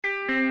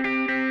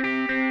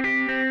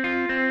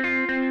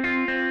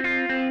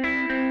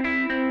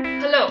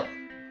Hello,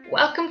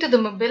 welcome to the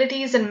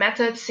Mobilities and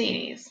Methods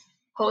series,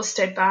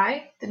 hosted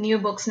by the New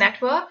Books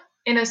Network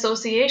in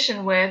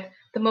association with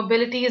the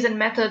Mobilities and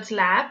Methods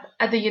Lab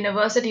at the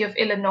University of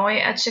Illinois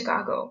at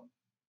Chicago.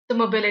 The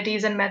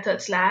Mobilities and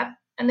Methods Lab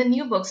and the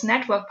New Books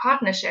Network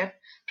partnership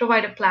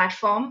provide a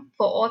platform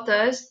for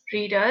authors,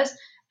 readers,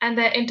 and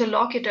their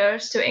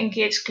interlocutors to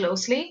engage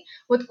closely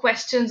with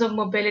questions of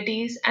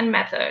mobilities and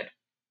method.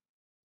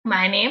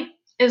 My name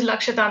is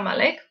Lakshita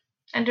Malik,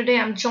 and today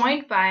I'm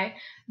joined by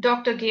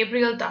Dr.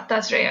 Gabriel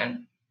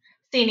Dattasrayan,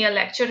 Senior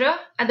Lecturer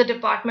at the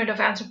Department of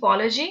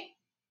Anthropology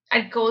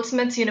at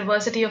Goldsmiths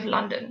University of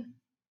London.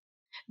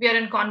 We are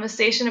in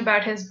conversation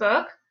about his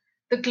book,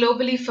 The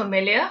Globally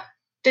Familiar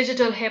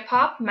Digital Hip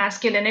Hop,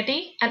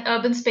 Masculinity, and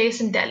Urban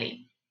Space in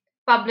Delhi,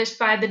 published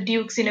by the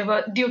Duke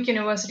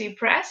University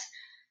Press,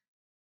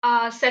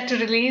 set to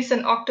release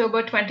in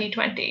October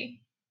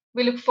 2020.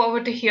 We look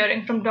forward to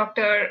hearing from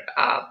Dr.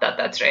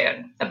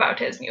 Dattatreyan about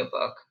his new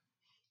book.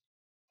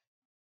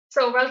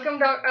 So, welcome,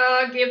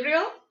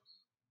 Gabriel.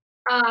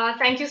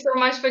 Thank you so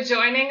much for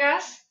joining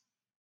us.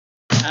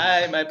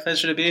 Hi, my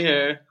pleasure to be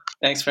here.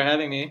 Thanks for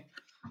having me.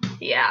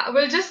 Yeah,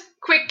 we'll just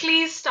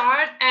quickly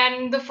start.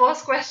 And the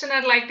first question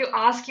I'd like to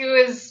ask you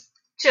is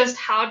just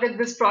how did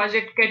this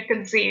project get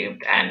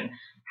conceived and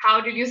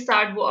how did you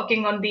start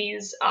working on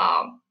these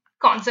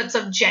concepts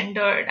of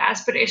gendered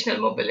aspirational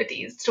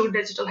mobilities through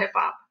digital hip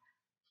hop?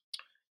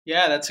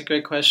 Yeah, that's a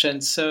great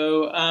question.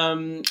 So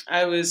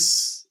I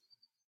was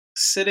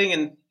sitting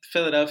in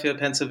Philadelphia,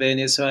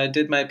 Pennsylvania. So I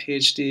did my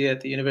PhD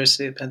at the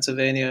University of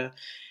Pennsylvania,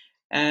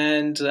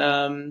 and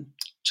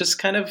just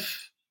kind of,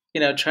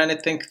 trying to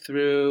think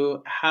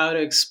through how to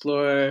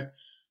explore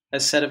a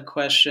set of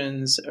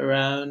questions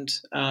around,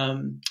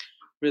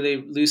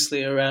 really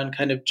loosely around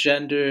kind of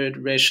gendered,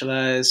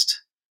 racialized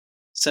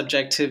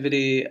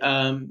subjectivity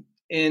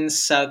in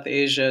South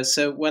Asia.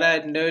 So what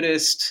I'd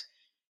noticed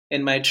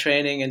in my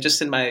training and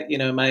just in my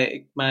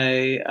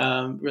my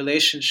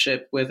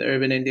relationship with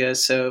urban India.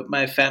 So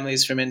my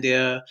family's from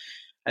India.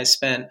 I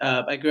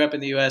grew up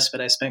in the U.S.,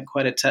 but I spent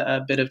quite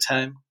a bit of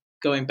time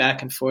going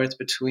back and forth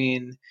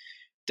between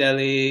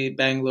Delhi,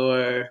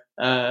 Bangalore,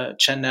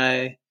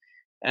 Chennai,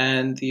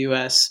 and the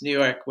U.S., New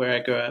York, where I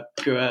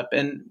grew up.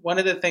 And one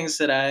of the things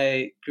that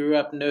I grew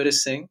up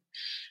noticing,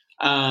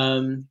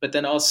 but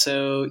then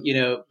also,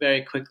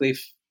 very quickly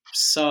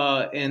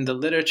saw in the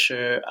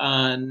literature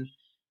on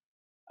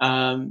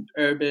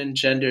urban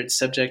gendered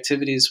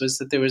subjectivities was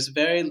that there was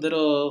very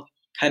little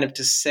kind of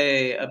to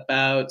say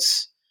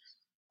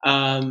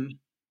um,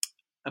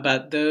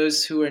 about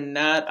those who are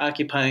not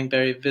occupying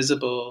very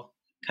visible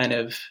kind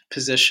of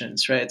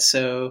positions, right?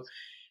 So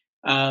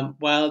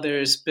while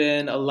there's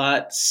been a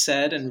lot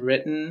said and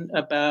written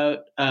about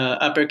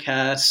upper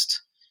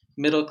caste,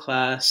 middle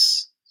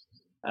class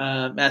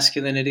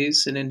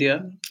masculinities in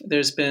India,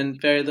 there's been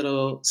very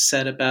little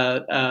said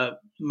about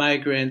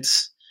migrant,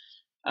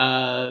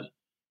 uh,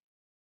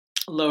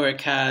 lower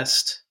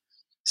caste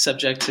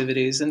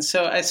subjectivities. And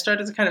so I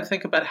started to kind of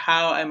think about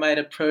how I might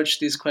approach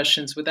these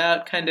questions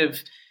without kind of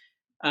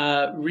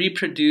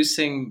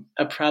reproducing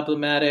a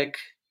problematic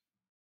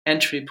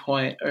entry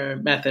point or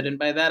method. And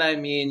by that I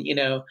mean,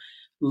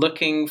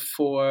 looking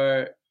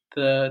for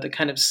the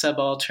kind of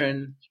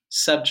subaltern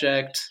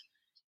subject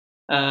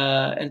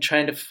and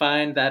trying to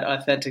find that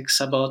authentic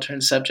subaltern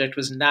subject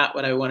was not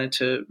what I wanted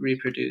to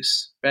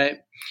reproduce, right?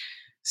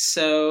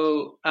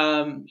 So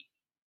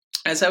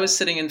as I was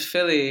sitting in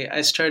Philly,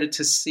 I started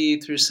to see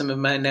through some of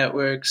my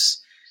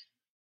networks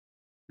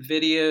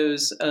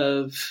videos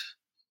of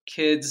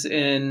kids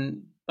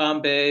in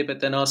Bombay,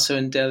 but then also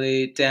in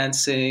Delhi,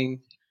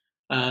 dancing,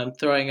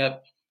 throwing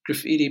up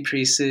graffiti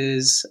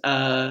pieces,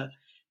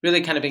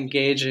 really kind of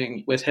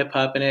engaging with hip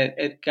hop. And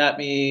it got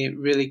me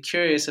really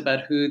curious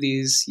about who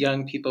these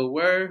young people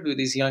were, who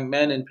these young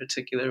men in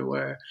particular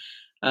were.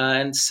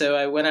 And so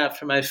I went out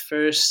for my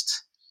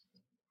first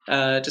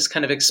just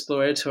kind of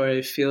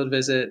exploratory field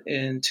visit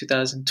in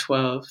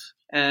 2012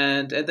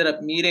 and ended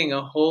up meeting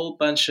a whole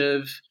bunch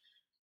of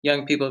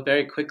young people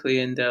very quickly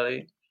in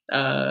Delhi,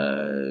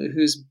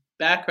 whose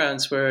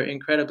backgrounds were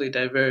incredibly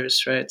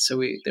diverse, right?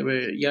 So there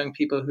were young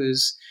people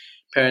whose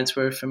parents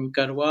were from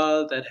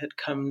Garhwal that had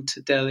come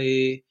to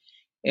Delhi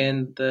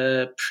in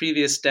the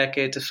previous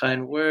decade to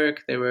find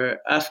work. There were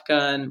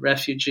Afghan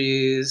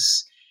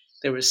refugees.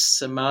 There were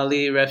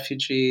Somali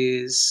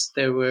refugees.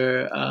 There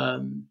were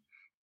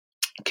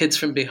kids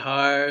from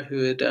Bihar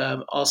who had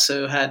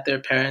also had their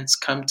parents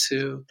come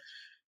to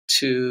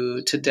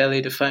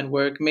Delhi to find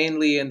work,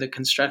 mainly in the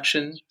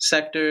construction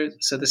sector.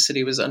 So the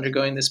city was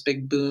undergoing this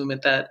big boom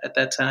at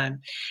that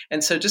time,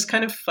 and so just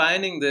kind of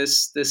finding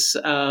this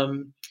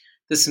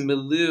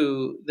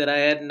milieu that I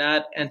had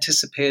not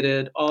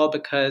anticipated, all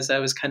because I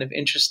was kind of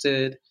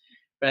interested,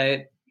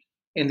 right,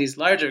 in these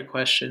larger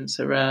questions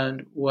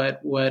around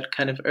what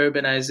kind of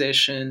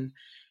urbanization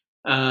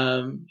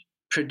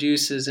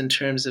produces in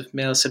terms of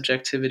male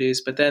subjectivities,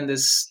 but then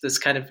this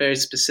kind of very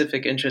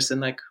specific interest in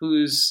like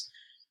who's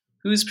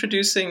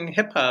producing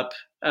hip hop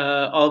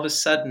all of a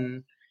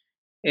sudden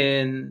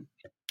in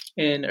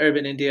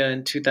urban India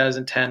in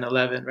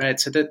 2010-11, right?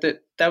 So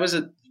that was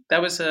a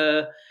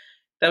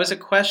that was a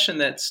question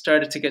that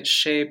started to get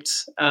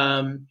shaped.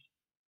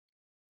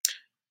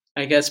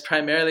 I guess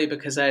primarily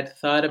because I'd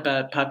thought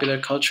about popular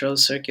cultural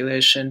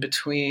circulation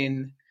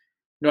between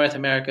North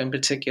America in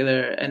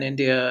particular and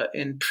India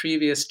in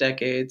previous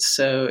decades,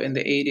 so in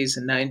the 80s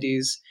and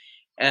 90s.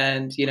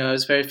 And, I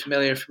was very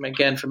familiar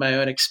from my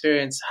own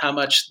experience, how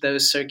much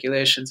those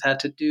circulations had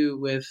to do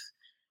with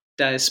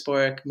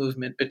diasporic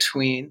movement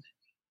between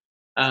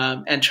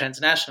and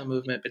transnational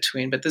movement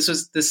between. But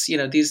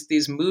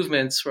these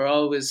movements were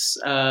always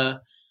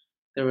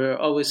they were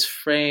always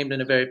framed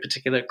in a very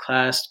particular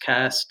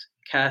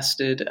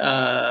casted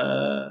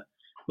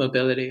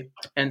mobility.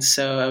 And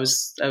so I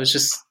was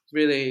just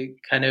really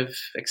kind of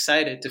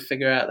excited to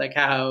figure out like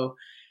how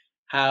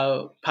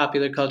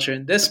popular culture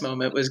in this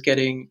moment was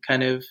getting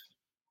kind of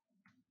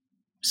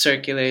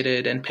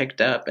circulated and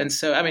picked up. And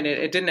so, I mean,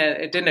 it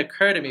didn't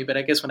occur to me, but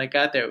I guess when I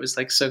got there, it was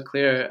like so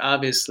clear.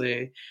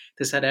 Obviously,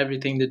 this had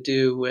everything to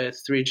do with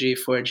 3G,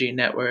 4G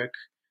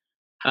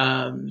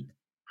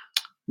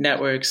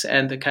networks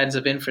and the kinds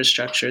of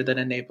infrastructure that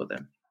enable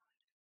them.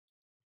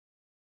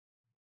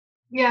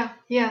 Yeah.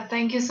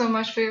 Thank you so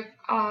much for your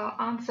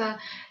answer.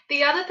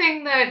 The other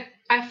thing that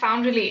I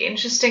found really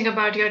interesting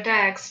about your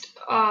text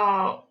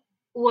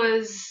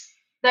was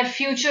that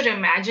future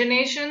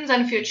imaginations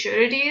and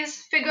futurities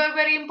figure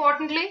very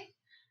importantly.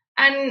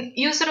 And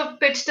you sort of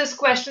pitched this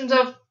questions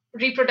of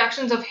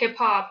reproductions of hip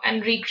hop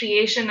and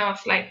recreation of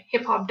like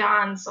hip hop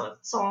dance or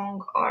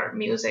song or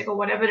music or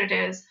whatever it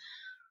is,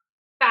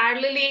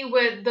 parallelly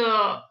with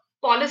the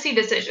policy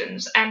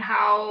decisions and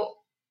how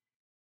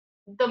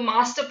the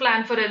master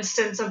plan, for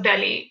instance, of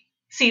Delhi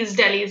sees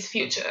Delhi's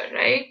future,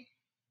 right?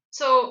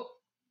 So,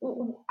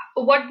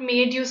 what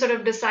made you sort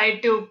of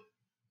decide to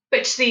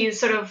pitch these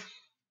sort of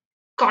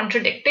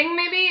contradicting,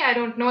 maybe? I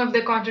don't know if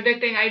they're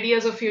contradicting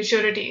ideas of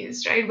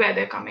futurities, right? Where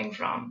they're coming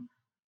from.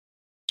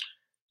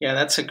 Yeah,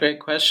 that's a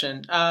great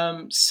question.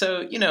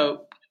 So,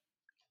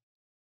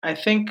 I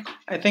think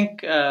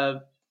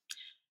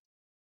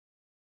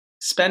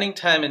spending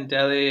time in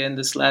Delhi in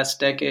this last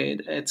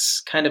decade,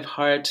 it's kind of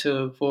hard to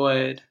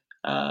avoid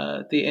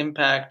the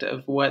impact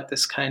of what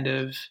this kind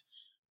of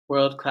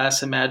world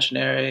class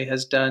imaginary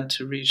has done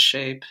to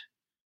reshape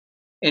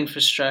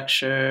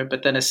infrastructure,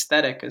 but then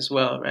aesthetic as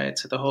well, right?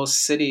 So the whole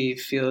city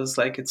feels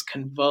like it's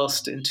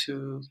convulsed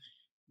into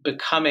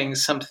becoming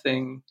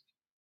something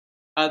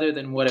other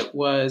than what it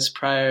was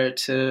prior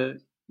to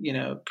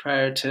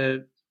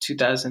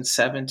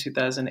 2007,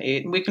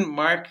 2008. And we can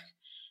mark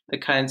the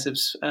kinds of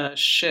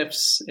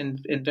shifts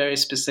in very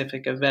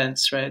specific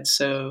events, right?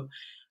 So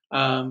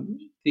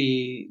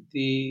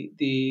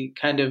the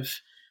kind of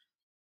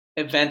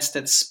events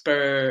that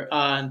spur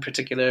on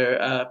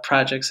particular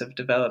projects of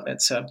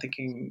development. So I'm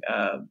thinking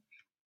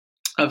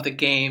of the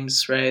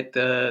games, right?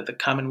 The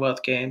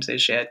Commonwealth Games,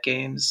 Asiad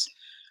Games.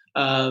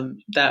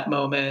 That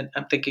moment,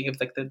 I'm thinking of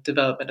like the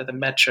development of the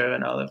metro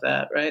and all of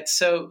that, right?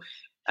 So,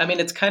 I mean,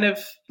 it's kind of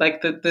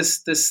like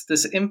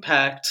this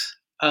impact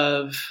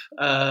of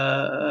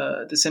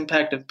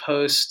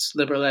post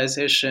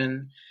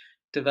liberalization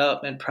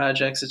development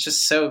projects. It's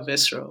just so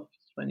visceral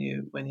when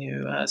you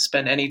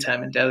spend any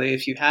time in Delhi.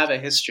 If you have a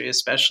history,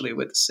 especially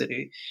with the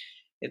city,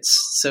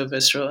 it's so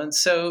visceral. And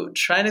so,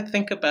 trying to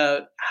think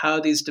about how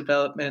these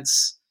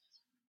developments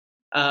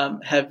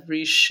have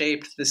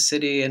reshaped the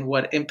city and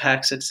what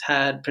impacts it's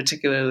had,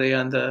 particularly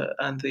on those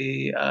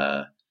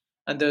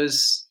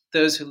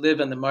who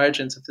live on the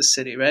margins of the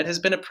city. Right, has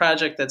been a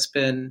project that's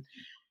been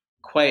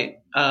quite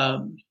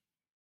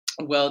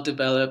well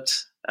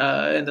developed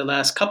in the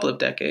last couple of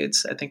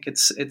decades. I think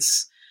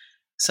it's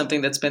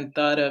something that's been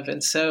thought of,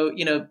 and so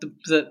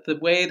the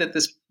way that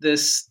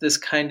this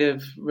kind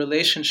of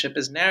relationship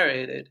is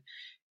narrated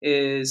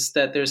is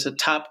that there's a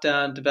top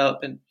down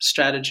development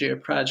strategy or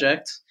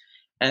project,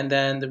 and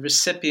then the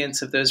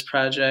recipients of those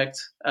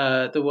projects,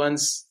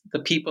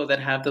 the people that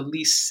have the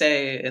least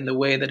say in the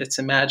way that it's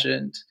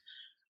imagined,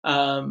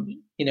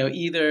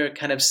 either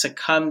kind of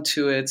succumb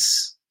to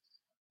its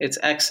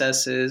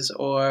excesses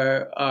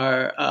or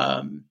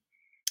are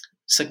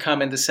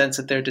succumb in the sense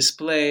that they're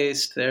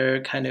displaced,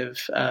 they're kind of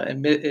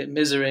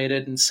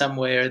immiserated in some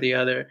way or the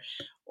other,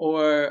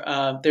 or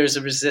there's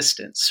a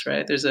resistance,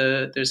 right? There's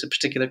a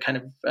particular kind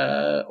of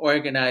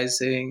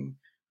organizing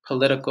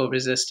political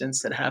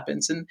resistance that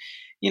happens. And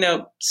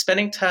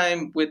spending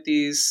time with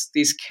these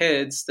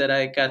kids that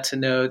I got to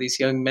know, these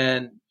young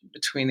men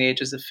between the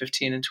ages of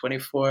 15 and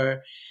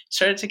 24,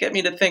 started to get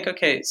me to think,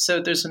 okay,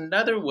 so there's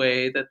another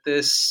way that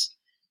this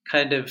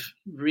kind of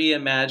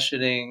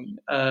reimagining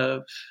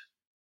of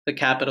the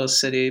capital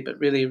city, but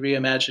really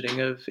reimagining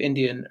of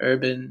Indian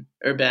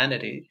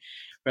urbanity,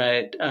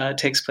 right,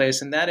 takes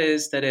place, and that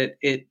is that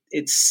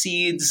it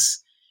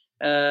seeds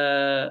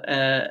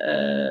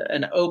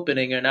an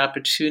opening or an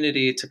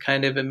opportunity to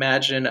kind of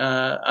imagine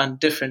on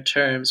different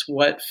terms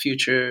what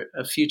futures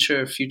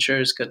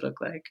could look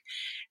like,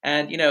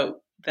 and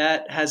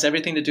that has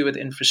everything to do with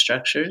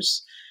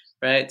infrastructures.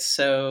 right?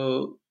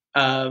 So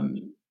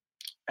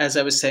as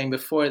I was saying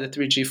before, the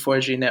 3G,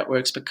 4G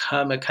networks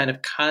become a kind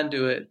of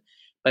conduit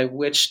by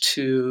which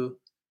to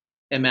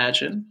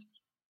imagine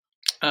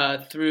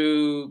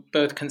through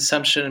both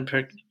consumption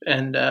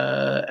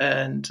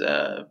and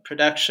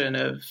production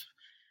of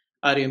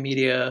audio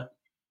media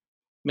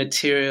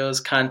materials,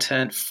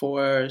 content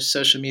for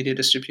social media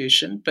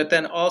distribution, but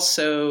then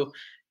also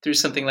through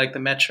something like the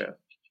metro,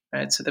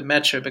 right? So the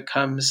metro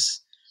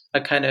becomes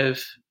a kind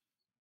of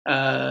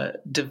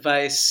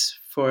device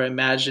for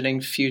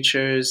imagining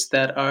futures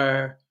that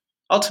are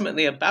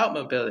ultimately about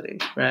mobility,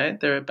 right?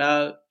 They're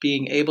about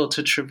being able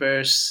to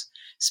traverse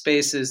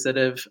spaces that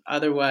have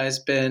otherwise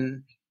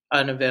been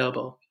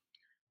unavailable.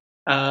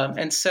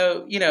 And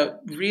so,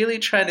 really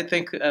trying to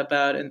think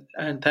about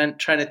and then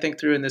trying to think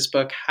through in this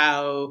book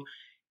how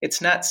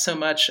it's not so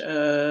much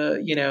a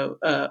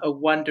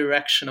one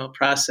directional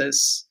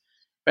process,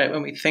 right?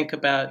 When we think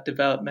about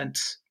development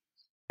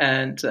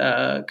and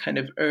kind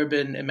of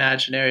urban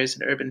imaginaries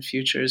and urban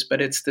futures,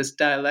 but it's this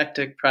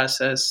dialectic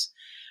process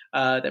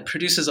that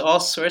produces all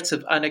sorts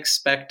of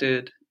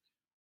unexpected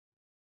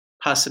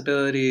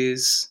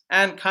possibilities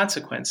and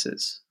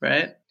consequences,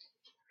 right?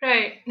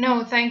 Right.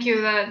 No, thank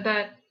you.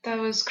 That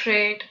was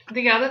great.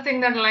 The other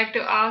thing that I'd like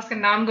to ask,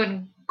 and now I'm going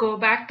to go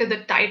back to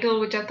the title,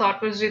 which I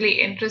thought was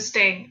really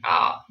interesting,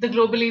 the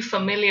globally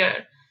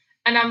familiar.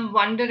 And I'm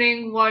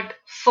wondering what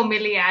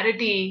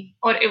familiarity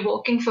or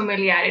evoking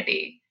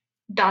familiarity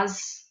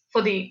does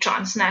for the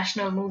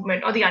transnational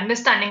movement or the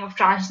understanding of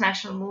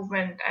transnational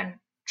movement and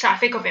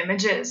traffic of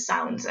images,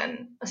 sounds,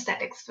 and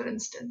aesthetics, for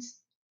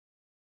instance.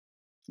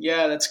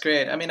 Yeah, that's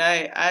great. I mean,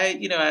 I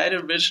had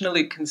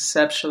originally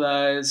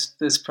conceptualized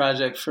this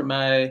project for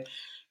my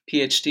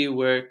PhD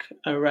work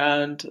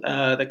around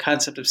the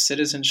concept of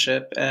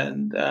citizenship,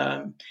 and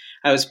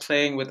I was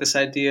playing with this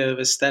idea of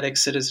aesthetic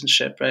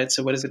citizenship, right?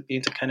 So, what does it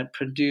mean to kind of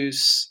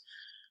produce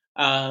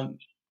um,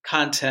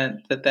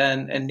 content that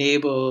then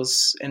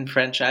enables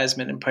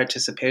enfranchisement and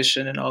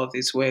participation in all of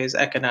these ways,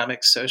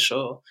 economic,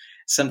 social,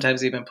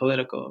 sometimes even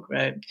political,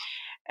 right?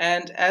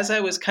 And as I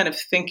was kind of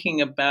thinking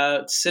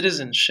about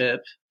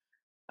citizenship,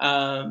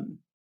 um,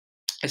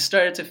 I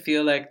started to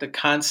feel like the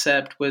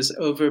concept was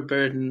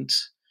overburdened.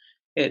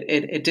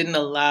 It didn't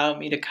allow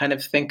me to kind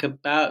of think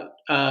about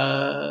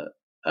a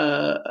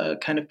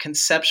kind of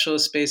conceptual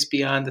space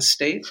beyond the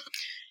state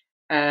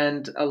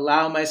and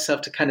allow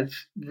myself to kind of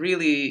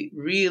really,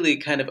 really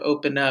kind of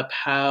open up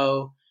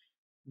how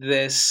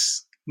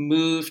this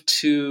move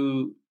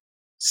to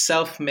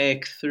self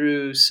make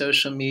through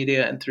social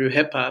media and through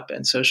hip hop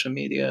and social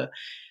media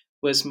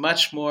was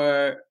much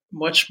more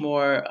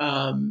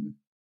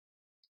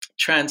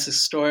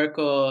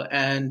transhistorical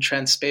and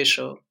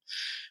transspatial,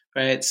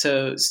 right?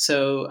 So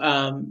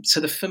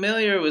the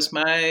familiar was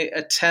my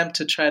attempt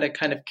to try to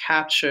kind of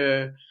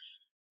capture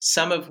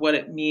some of what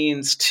it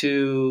means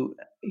to,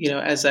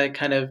 as I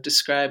kind of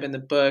describe in the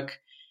book,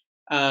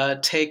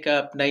 take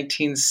up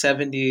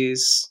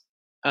 1970s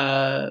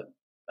uh,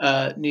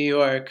 New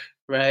York,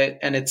 right,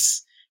 and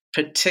its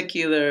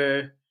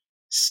particular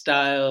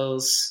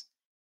styles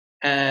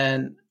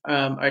and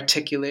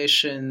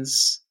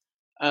articulations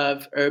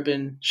of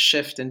urban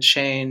shift and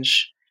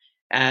change.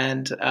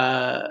 And,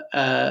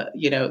 the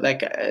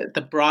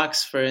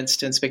Bronx, for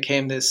instance,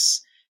 became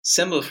this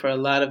symbol for a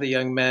lot of the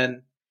young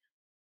men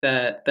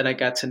that I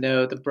got to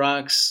know. The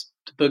Bronx,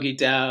 the boogie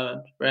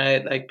down,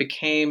 right, like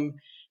became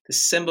the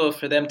symbol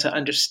for them to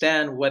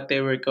understand what they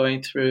were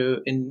going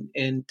through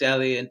in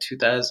Delhi in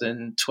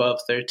 2012,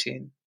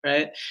 13,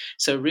 right?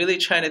 So really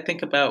trying to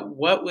think about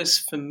what was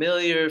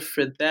familiar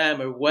for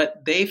them or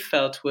what they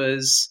felt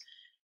was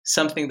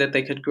something that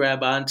they could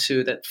grab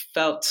onto that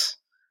felt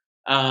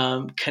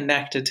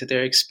connected to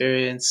their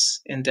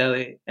experience in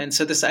Delhi. And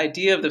so this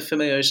idea of the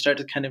familiar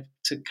started kind of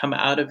to come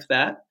out of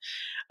that.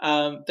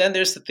 Then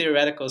there's the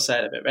theoretical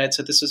side of it, right?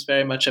 So this was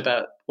very much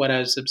about what I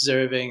was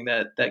observing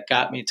that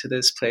got me to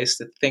this place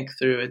to think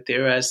through and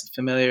theorize the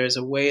familiar as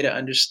a way to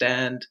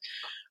understand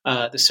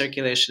the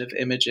circulation of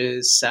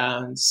images,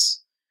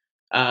 sounds,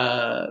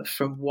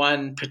 from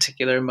one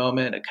particular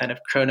moment, a kind of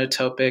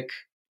chronotopic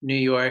New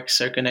York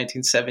circa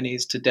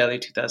 1970s to Delhi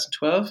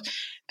 2012.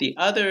 The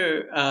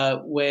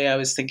other way I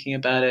was thinking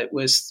about it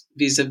was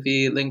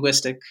vis-a-vis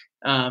linguistic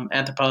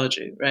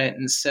anthropology, right?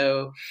 And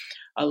so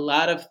a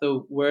lot of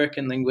the work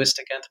in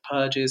linguistic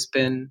anthropology has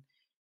been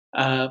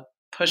uh,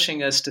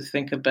 pushing us to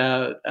think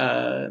about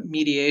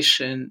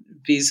mediation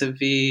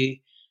vis-a-vis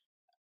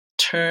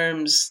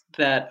terms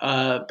that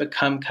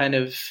become kind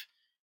of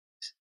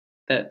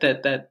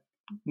that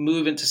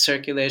move into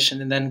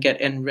circulation and then get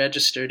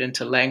enregistered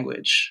into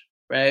language,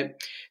 right?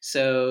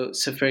 So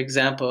for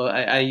example,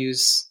 I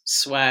use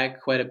swag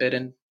quite a bit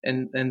in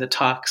the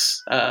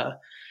talks.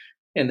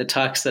 In the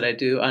talks that I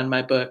do on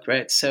my book,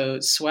 right? So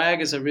swag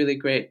is a really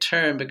great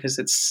term because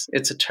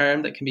it's a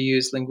term that can be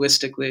used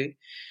linguistically.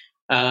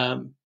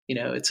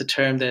 It's a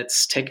term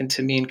that's taken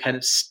to mean kind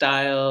of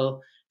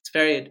style.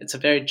 It's a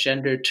very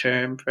gendered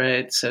term,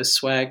 right? So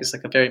swag is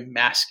like a very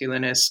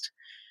masculinist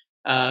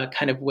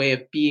kind of way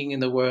of being in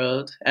the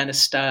world and a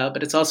style,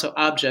 but it's also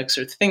objects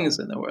or things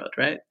in the world,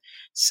 right?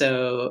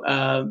 So,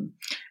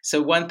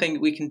 so one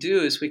thing we can do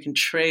is we can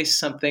trace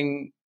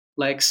something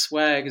like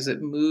swag as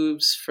it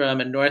moves from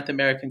a North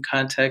American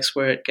context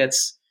where it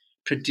gets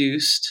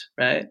produced,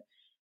 right,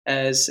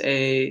 as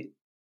a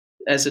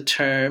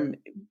term,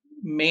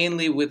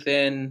 mainly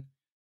within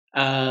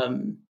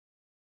um,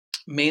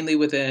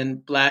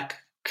 Black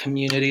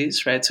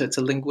communities, right? So it's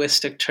a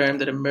linguistic term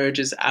that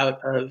emerges out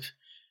of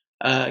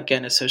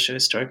again, a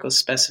socio-historical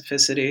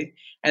specificity,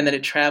 and then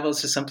it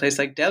travels to some place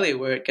like Delhi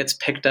where it gets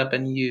picked up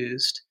and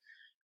used,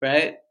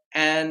 right?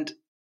 And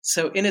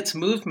so in its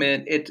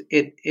movement,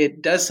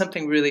 it does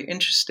something really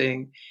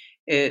interesting.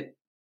 It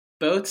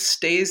both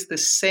stays the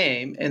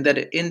same in that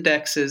it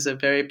indexes a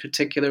very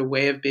particular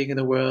way of being in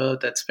the world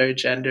that's very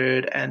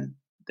gendered and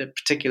the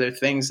particular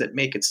things that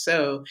make it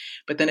so,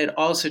 but then it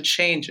also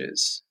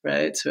changes,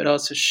 right? So it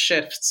also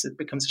shifts, it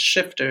becomes a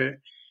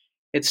shifter.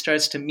 It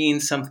starts to mean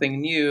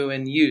something new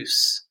in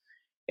use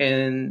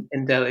in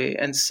Delhi.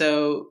 And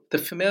so the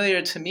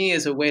familiar to me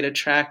is a way to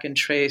track and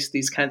trace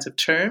these kinds of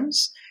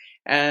terms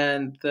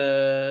and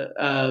the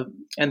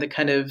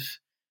kind of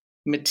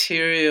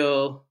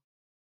material.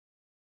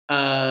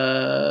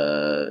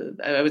 I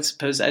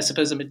suppose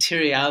the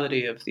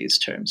materiality of these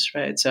terms,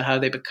 right? So how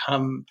they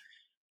become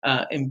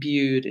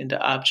imbued into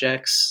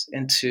objects,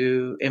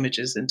 into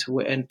images,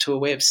 into a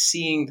way of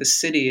seeing the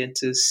city,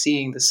 into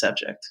seeing the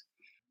subject.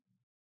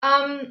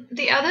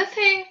 The other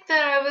thing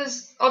that I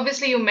was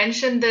obviously you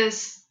mentioned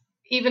this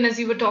even as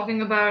you were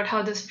talking about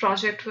how this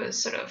project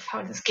was sort of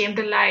how this came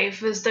to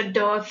life was the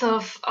dearth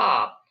of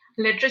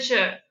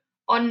literature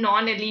on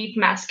non-elite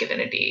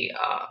masculinity,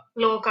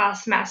 lower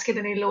caste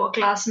masculinity, lower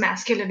class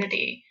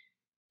masculinity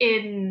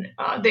in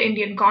the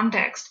Indian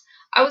context.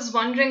 I was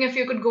wondering if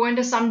you could go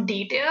into some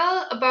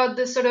detail about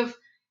this sort of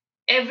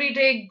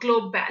everyday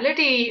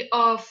globality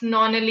of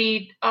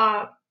non-elite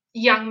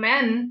young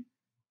men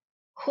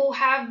who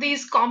have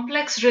these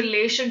complex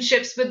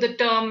relationships with the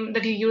term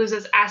that you use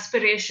as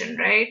aspiration,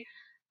 right?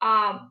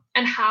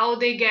 And how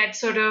they get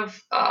sort of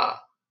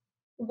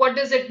what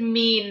does it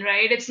mean,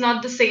 right? It's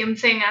not the same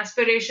thing,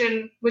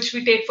 aspiration, which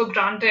we take for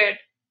granted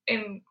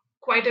in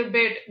quite a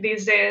bit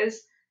these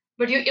days,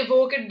 but you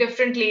evoke it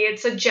differently.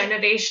 It's a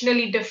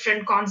generationally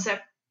different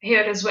concept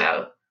here as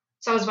well.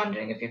 So I was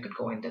wondering if you could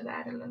go into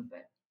that a little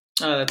bit.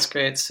 Oh, that's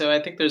great. So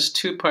I think there's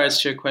two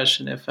parts to your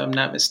question, if I'm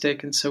not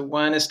mistaken. So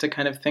one is to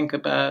kind of think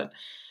about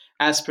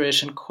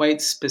aspiration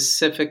quite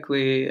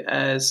specifically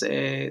as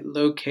a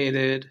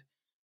located,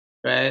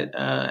 right,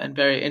 and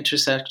very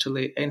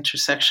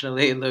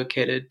intersectionally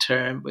located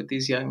term with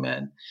these young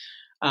men.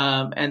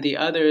 And the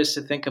other is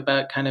to think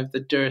about kind of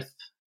the dearth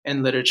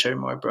in literature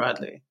more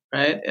broadly,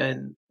 right?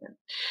 And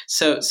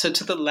so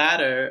to the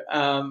latter,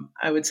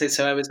 I would say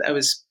so. I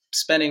was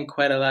spending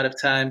quite a lot of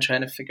time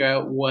trying to figure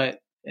out what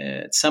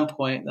at some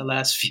point in the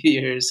last few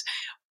years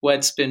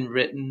what's been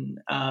written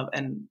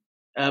and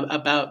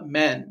about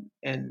men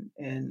in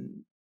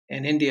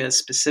India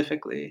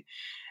specifically,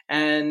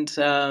 and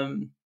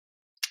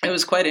it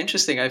was quite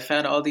interesting. I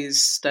found all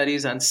these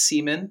studies on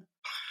semen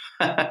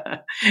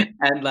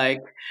and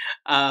like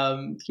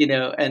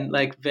and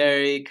like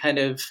very kind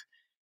of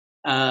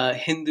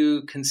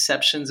Hindu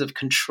conceptions of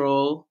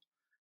control,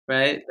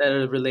 right? That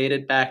are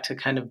related back to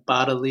kind of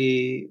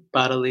bodily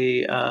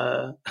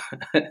uh,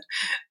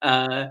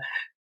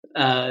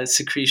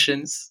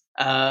 secretions.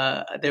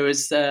 There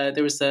was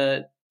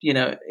a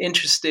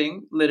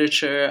interesting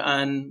literature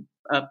on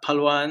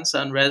palwans,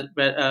 on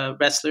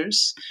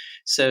wrestlers.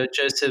 So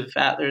Joseph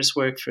Adler's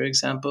work, for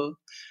example,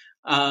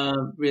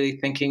 really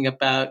thinking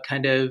about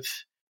kind of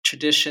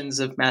traditions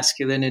of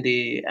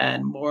masculinity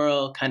and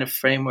moral kind of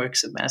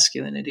frameworks of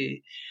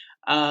masculinity.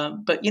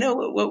 But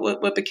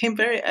what became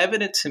very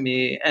evident to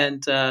me,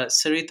 and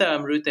Sarita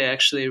Amrute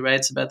actually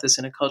writes about this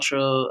in in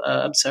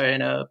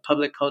a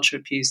public culture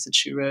piece that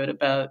she wrote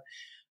about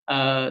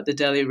the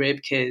Delhi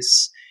rape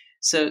case.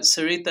 So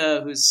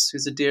Sarita,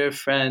 who's a dear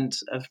friend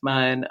of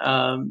mine,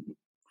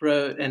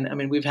 wrote, and I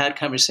mean we've had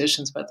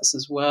conversations about this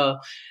as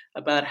well,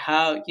 about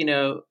how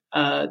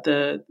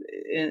the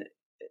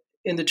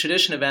in the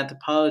tradition of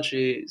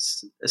anthropology,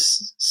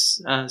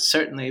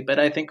 certainly, but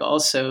I think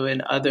also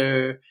in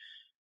other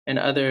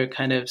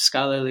kind of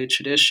scholarly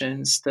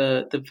traditions,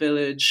 the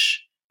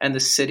village and the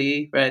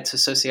city, right? So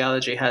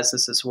sociology has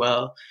this as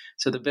well.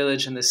 So the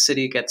village and the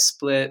city get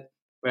split,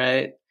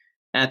 right?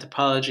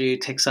 Anthropology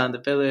takes on the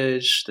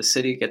village, the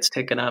city gets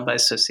taken on by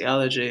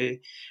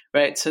sociology,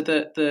 right? So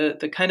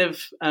the kind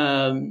of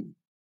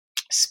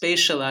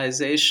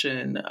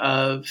spatialization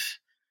of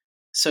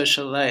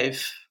social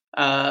life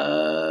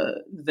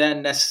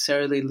then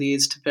necessarily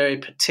leads to very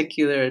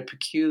particular and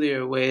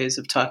peculiar ways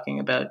of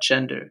talking about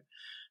gender,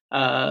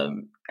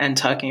 and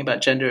talking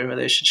about gender in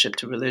relationship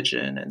to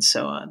religion and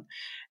so on.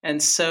 And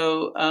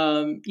so,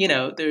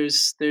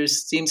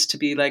 there's seems to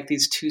be like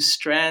these two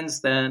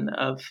strands then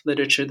of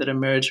literature that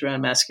emerge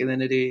around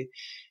masculinity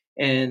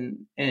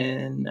in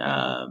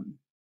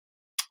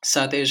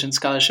South Asian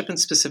scholarship and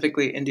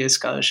specifically India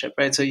scholarship,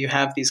 right? So you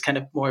have these kind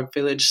of more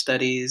village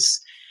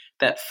studies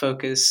that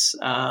focus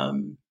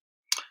on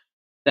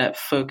the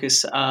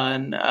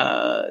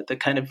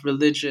kind of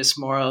religious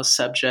moral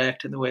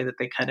subject and the way that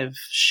they kind of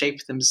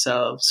shape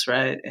themselves,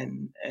 right,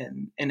 and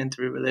in and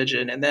through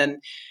religion. And then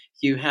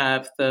you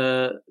have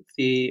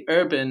the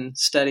urban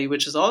study,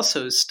 which is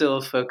also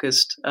still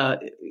focused,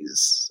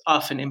 is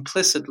often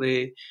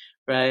implicitly,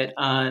 right,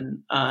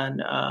 on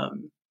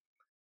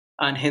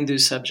Hindu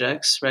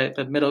subjects, right,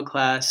 but middle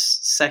class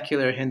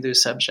secular Hindu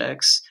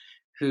subjects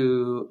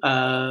who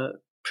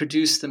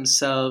produce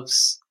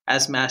themselves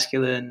as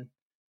masculine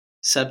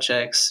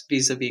subjects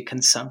vis-a-vis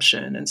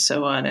consumption and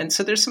so on. And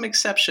so there's some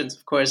exceptions,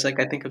 of course. Like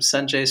I think of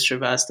Sanjay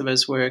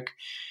Srivastava's work.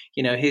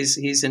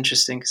 He's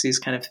interesting because he's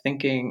kind of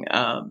thinking.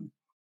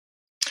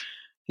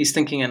 He's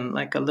thinking in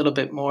like a little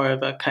bit more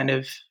of a kind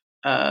of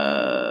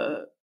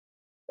a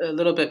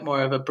little bit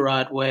more of a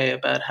broad way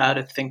about how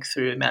to think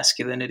through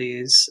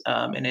masculinities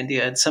in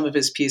India. And some of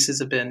his pieces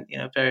have been,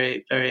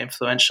 very, very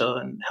influential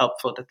and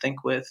helpful to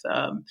think with,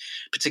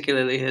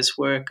 particularly his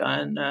work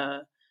on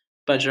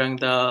Bajrang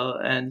Dal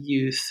and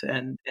youth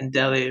and in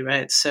Delhi,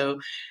 right? So,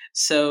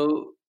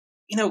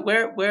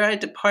 where I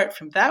depart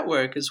from that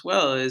work as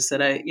well is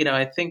that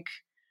I think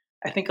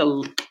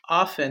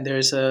often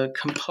there's a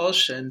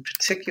compulsion,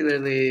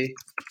 particularly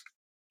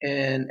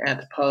in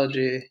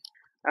anthropology.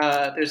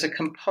 There's a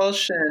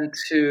compulsion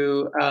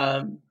to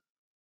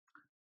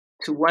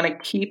want to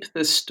keep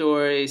the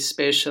story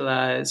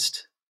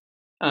spatialized,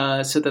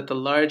 so that the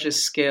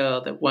largest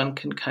scale that one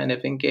can kind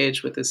of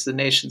engage with is the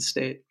nation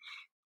state.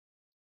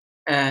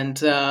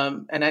 And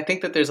I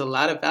think that there's a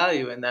lot of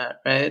value in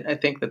that, right? I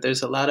think that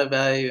there's a lot of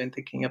value in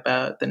thinking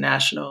about the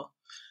national,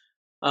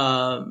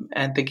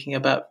 and thinking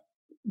about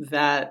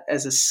that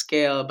as a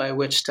scale by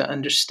which to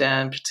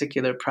understand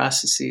particular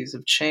processes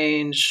of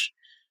change,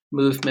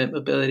 movement,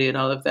 mobility, and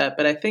all of that.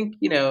 But I think,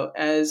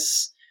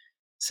 as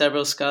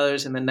several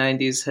scholars in the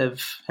 90s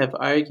have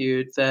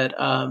argued, that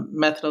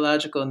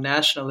methodological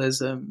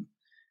nationalism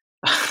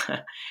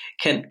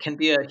can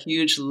be a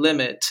huge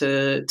limit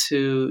to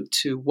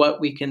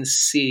what we can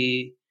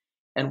see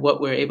and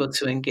what we're able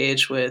to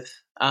engage with.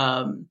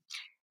 And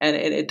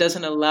it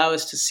doesn't allow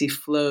us to see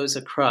flows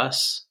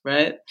across,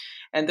 right?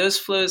 And those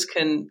flows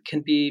can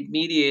be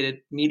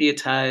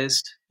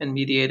mediatized and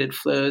mediated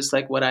flows,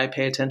 like what I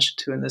pay attention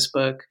to in this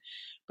book.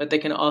 But they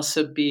can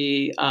also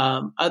be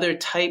other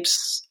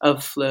types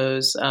of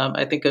flows.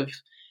 I think of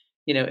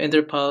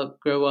Inderpal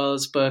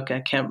Grewal's book. I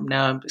can't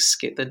now.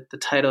 The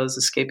title is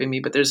escaping me,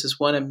 but there's this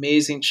one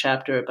amazing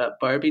chapter about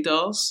Barbie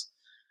dolls.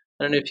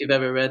 I don't know if you've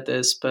ever read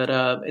this, but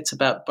it's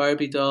about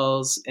Barbie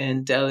dolls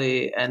in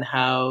Delhi and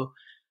how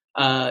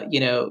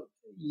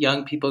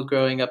young people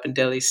growing up in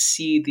Delhi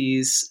see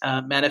these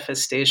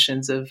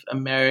manifestations of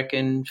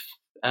American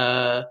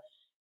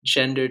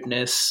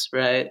genderedness,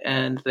 right?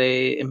 And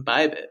they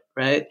imbibe it,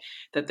 right?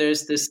 That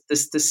there's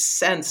this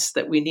sense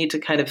that we need to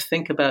kind of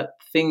think about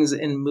things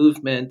in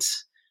movement,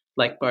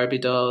 like Barbie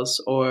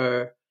dolls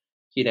or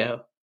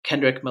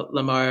Kendrick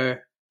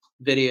Lamar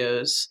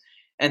videos,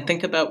 and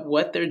think about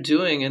what they're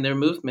doing in their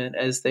movement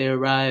as they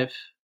arrive,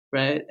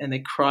 right? And they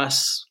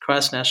cross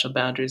national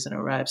boundaries and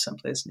arrive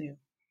someplace new.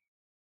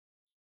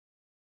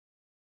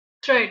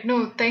 Right.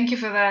 No, thank you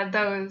for that.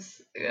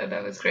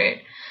 That was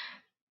great.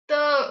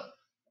 The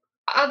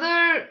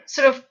other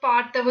sort of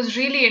part that was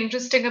really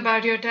interesting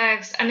about your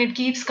text, and it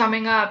keeps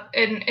coming up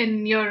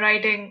in your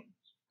writing,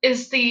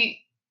 is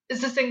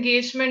this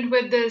engagement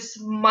with this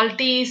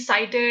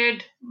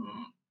multi-sited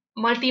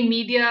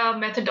multimedia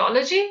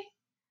methodology.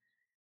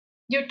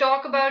 You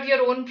talk about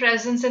your own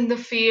presence in the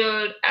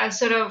field as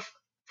sort of,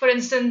 for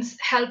instance,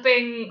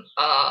 helping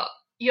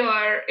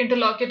your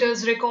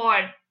interlocutors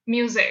record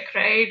music,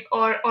 right,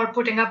 or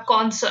putting up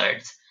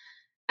concerts.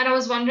 And I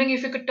was wondering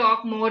if you could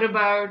talk more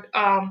about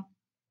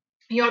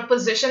your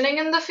positioning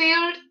in the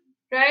field,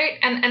 right,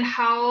 and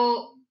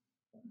how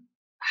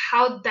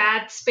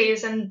that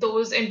space and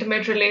those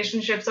intimate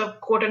relationships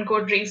of quote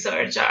unquote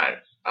research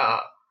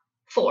are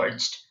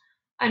forged.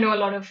 I know a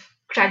lot of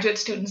graduate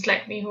students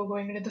like me who are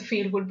going into the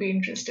field would be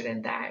interested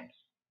in that.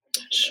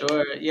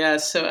 Sure. Yeah.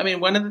 So, I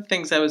mean, one of the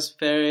things I was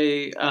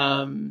very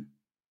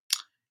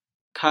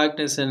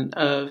cognizant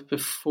of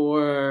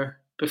before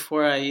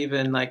I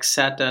even like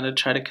sat down to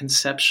try to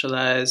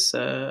conceptualize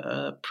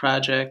a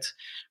project,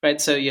 right?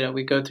 So,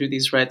 we go through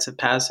these rites of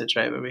passage,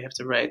 right, where we have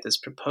to write this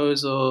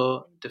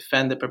proposal,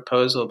 defend the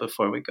proposal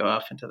before we go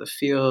off into the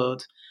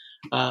field.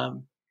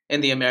 In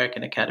the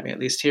American Academy, at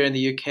least here in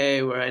the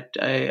UK, where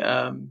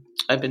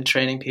I've been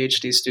training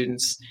PhD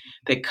students,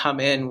 they come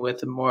in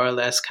with a more or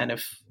less kind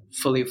of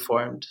fully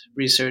formed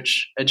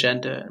research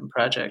agenda and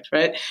project,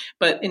 right?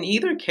 But in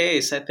either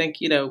case, I think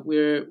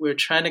we're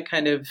trying to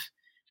kind of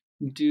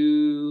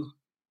do,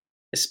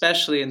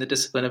 especially in the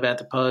discipline of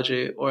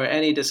anthropology or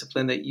any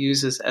discipline that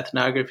uses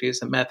ethnography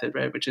as a method,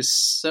 right, which is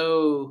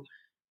so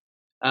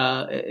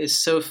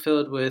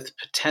filled with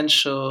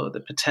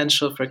the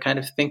potential for kind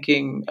of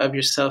thinking of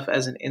yourself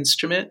as an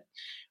instrument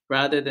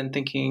rather than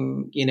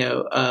thinking,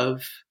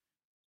 of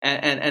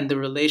and the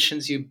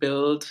relations you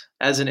build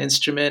as an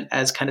instrument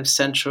as kind of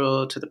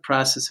central to the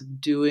process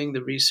of doing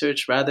the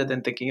research, rather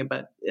than thinking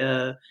about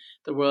the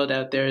world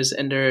out there as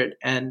inert,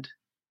 and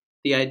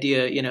the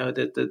idea,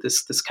 that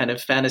this kind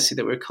of fantasy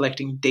that we're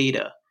collecting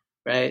data,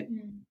 right?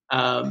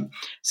 Mm.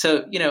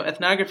 So,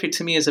 ethnography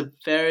to me is a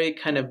very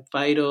kind of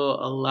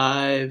vital,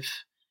 alive,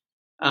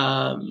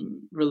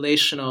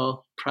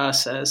 relational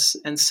process.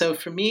 And so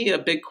for me, a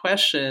big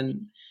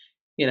question,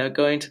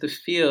 going to the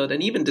field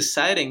and even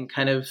deciding,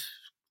 kind of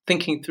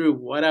thinking through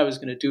what I was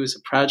going to do as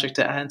a project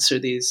to answer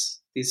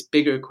these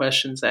bigger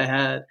questions I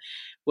had,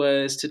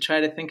 was to try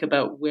to think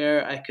about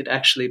where I could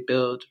actually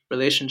build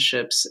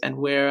relationships and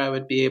where I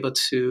would be able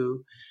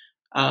to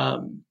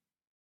um,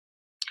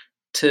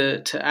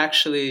 to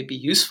actually be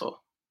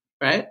useful,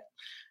 right?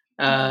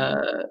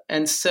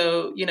 And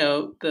so,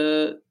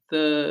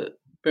 the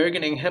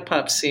burgeoning hip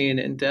hop scene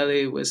in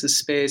Delhi was a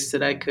space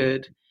that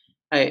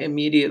I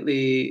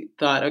immediately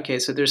thought, okay,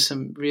 so there's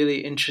some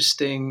really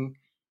interesting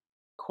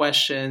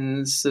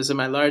questions. Those are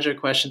my larger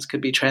questions,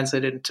 could be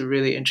translated into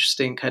really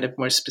interesting, kind of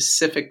more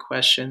specific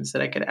questions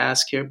that I could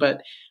ask here.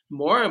 But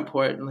more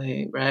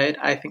importantly, right,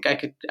 I think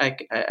I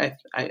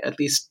at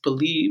least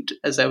believed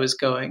as I was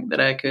going that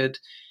I could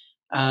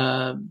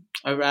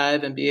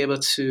arrive and be able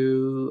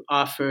to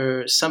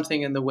offer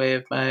something in the way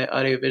of my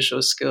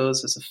audiovisual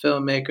skills as a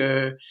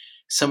filmmaker,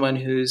 someone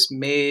who's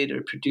made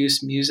or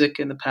produced music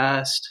in the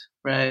past,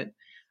 right?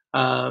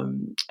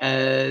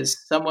 As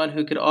someone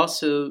who could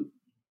also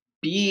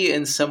be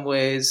in some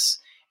ways,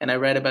 and I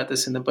write about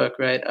this in the book,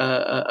 right?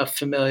 A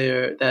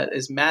familiar that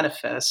is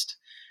manifest,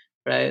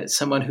 right?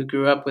 Someone who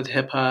grew up with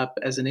hip hop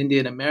as an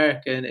Indian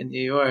American in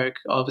New York,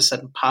 all of a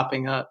sudden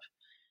popping up,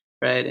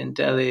 right, in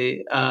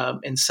Delhi,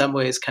 in some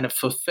ways, kind of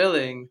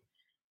fulfilling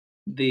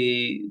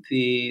the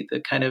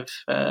kind of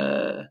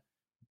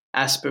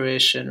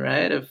aspiration,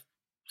 right, of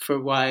for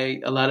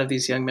why a lot of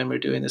these young men were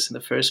doing this in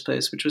the first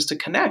place, which was to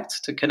connect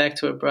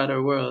to a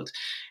broader world.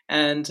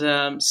 And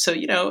so,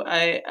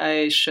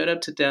 I showed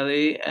up to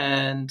Delhi,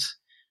 and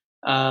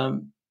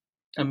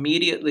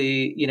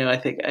immediately, I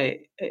think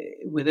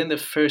within the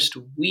first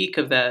week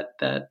of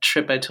that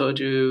trip I told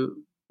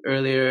you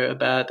earlier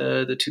about,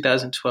 the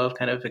 2012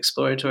 kind of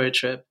exploratory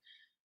trip,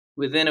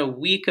 within a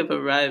week of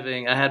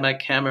arriving, I had my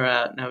camera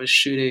out and I was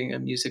shooting a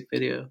music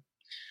video.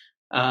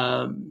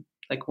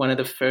 Like one of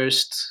the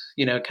first,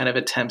 kind of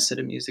attempts at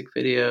a music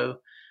video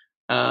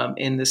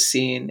in the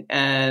scene,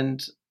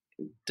 and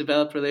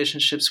developed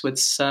relationships with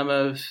some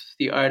of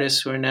the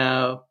artists who are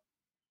now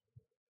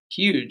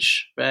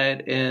huge,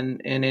 right, in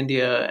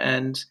India,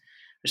 and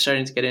are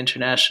starting to get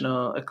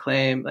international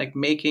acclaim, like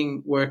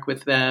making work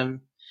with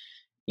them,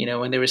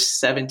 when they were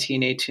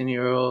 17,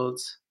 18-year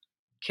olds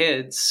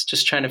kids,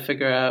 just trying to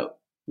figure out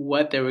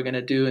what they were going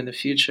to do in the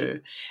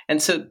future.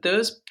 And so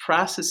those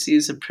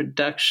processes of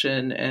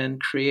production and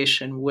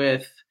creation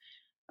were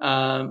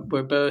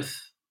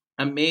both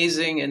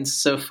amazing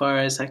insofar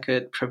as I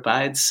could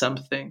provide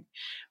something,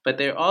 but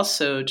they're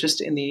also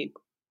just in the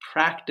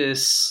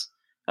practice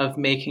of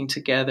making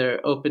together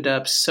opened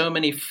up so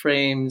many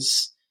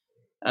frames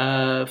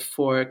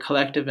for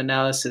collective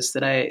analysis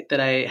that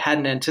I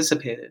hadn't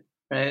anticipated,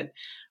 right?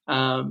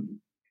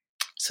 Um,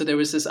 so there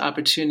was this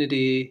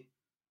opportunity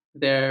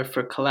there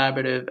for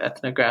collaborative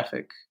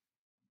ethnographic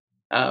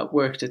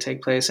work to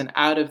take place. And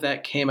out of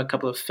that came a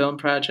couple of film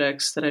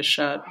projects that I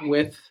shot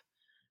with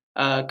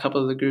a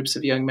couple of the groups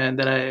of young men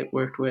that I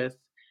worked with.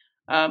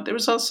 There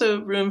was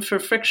also room for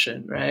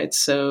friction, right?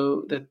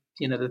 So the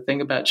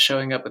thing about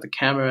showing up with a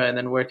camera and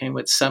then working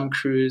with some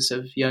crews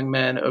of young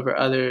men over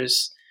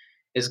others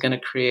is going to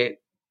create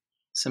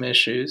some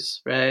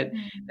issues, right?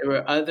 Mm-hmm. There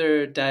were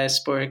other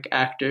diasporic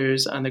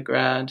actors on the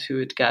ground who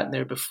had gotten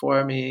there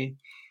before me,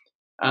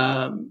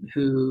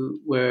 who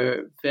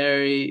were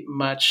very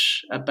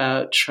much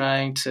about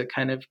trying to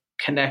kind of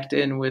connect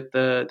in with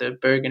the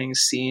burgeoning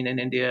scene in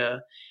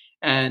India,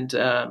 and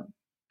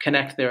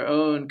connect their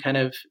own kind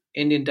of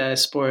Indian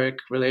diasporic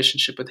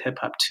relationship with hip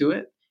hop to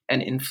it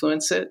and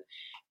influence it.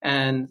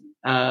 And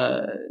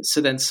so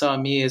then saw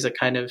me as a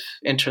kind of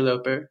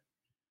interloper,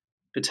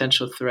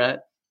 potential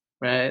threat,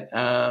 right?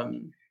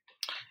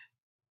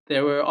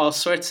 There were all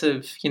sorts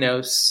of,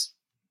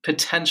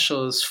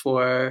 potentials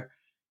for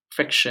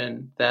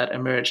friction that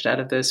emerged out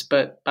of this.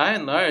 But by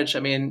and large, I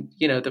mean,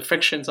 the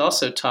frictions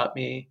also taught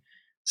me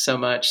so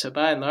much. So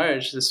by and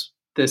large,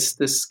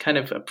 this kind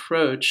of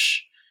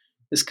approach,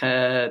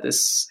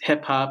 this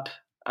hip hop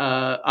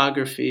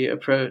ography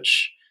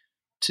approach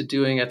to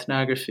doing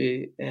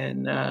ethnography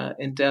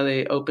in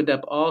Delhi opened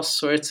up all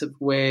sorts of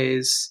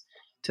ways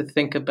to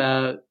think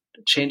about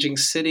changing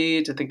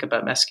city, to think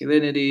about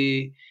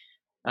masculinity,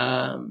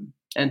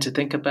 and to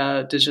think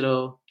about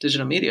digital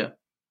media.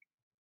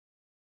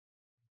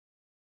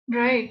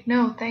 Right.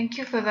 No, thank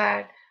you for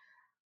that.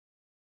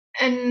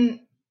 And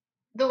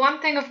the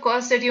one thing, of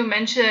course, that you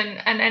mentioned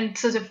and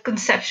sort of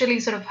conceptually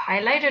sort of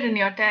highlighted in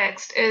your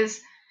text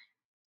is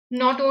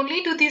not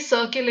only do these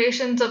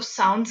circulations of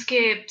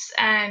soundscapes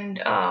and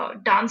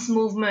dance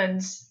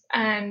movements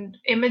and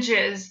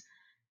images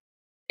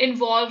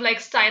involve like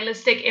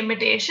stylistic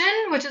imitation,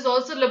 which is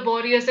also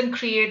laborious and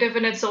creative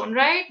in its own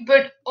right,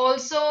 but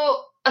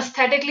also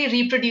aesthetically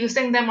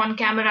reproducing them on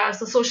cameras,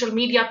 the social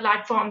media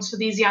platforms for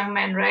these young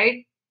men,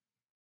 right?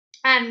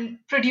 And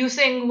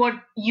producing what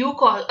you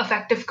call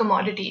effective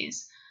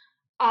commodities.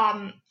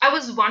 I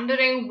was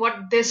wondering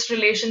what this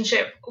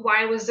relationship,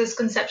 why was this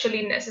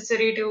conceptually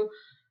necessary to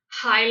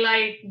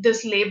highlight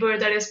this labor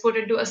that is put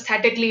into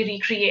aesthetically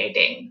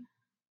recreating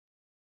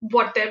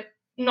what they're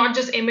not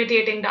just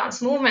imitating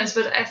dance movements,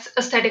 but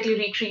aesthetically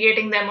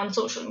recreating them on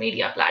social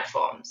media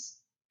platforms.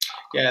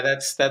 Yeah,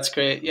 that's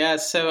great. Yeah,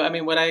 so I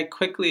mean, what I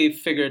quickly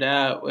figured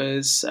out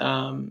was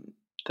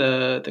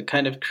the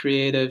kind of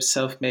creative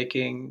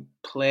self-making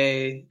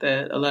play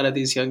that a lot of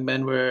these young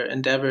men were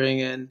endeavoring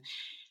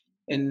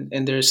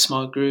in their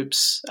small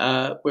groups,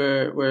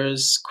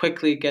 was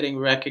quickly getting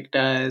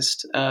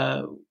recognized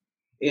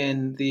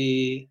in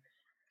the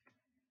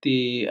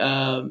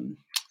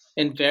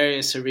in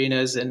various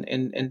arenas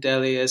in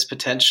Delhi as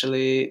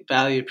potentially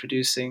value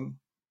producing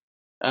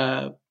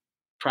uh,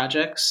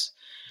 projects,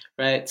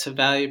 right? So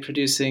value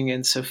producing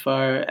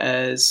insofar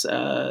as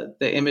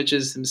the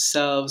images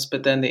themselves,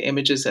 but then the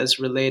images as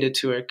related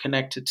to or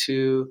connected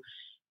to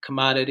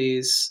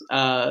commodities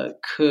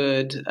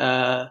could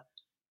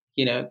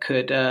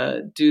could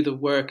do the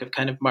work of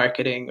kind of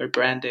marketing or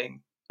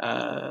branding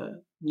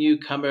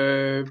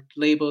newcomer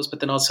labels, but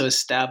then also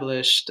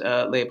established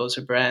labels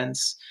or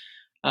brands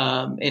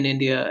in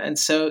India. And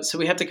so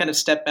we have to kind of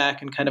step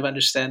back and kind of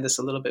understand this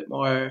a little bit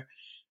more,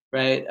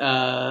 right?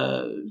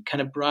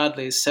 Kind of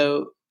broadly.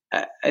 So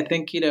I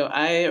think,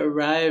 I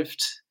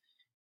arrived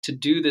to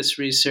do this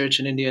research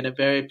in India in a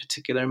very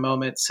particular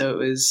moment. So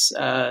it was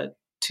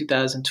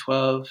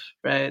 2012,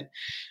 right?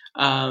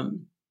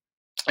 Um,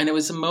 and it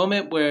was a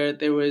moment where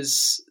there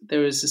was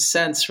a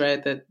sense,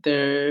 right, that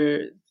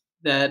there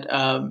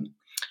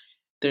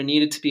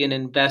needed to be an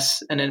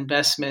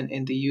investment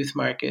in the youth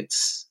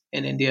markets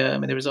in India. I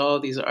mean, there was all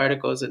these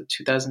articles in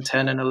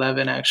 2010 and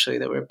 11 actually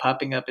that were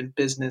popping up in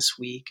Business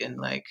Week and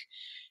like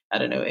I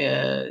don't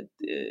know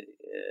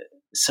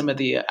some of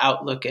the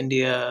Outlook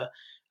India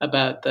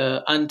about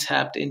the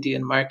untapped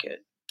Indian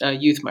market,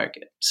 youth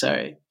market.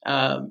 Sorry.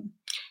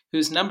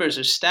 Whose numbers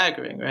are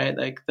staggering, right?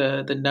 Like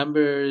the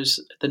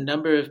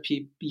number of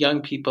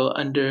young people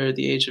under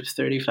the age of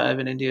 35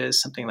 in India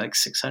is something like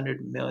 600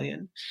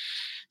 million.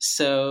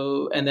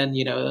 So, and then,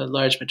 a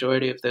large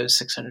majority of those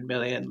 600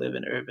 million live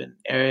in urban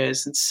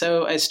areas. And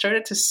so I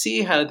started to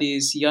see how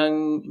these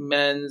young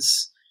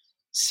men's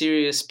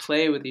serious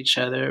play with each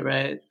other,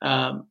 right,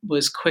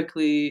 was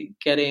quickly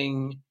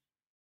getting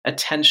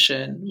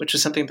attention, which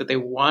was something that they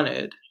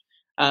wanted,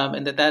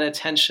 and that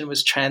attention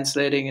was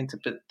translating into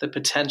the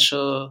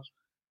potential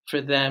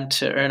for them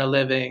to earn a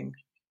living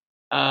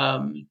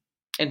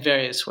in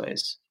various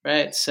ways,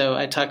 right? So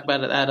I talk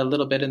about that a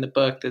little bit in the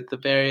book, that the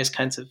various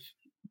kinds of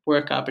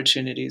work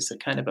opportunities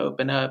that kind of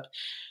open up.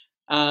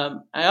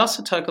 I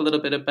also talk a little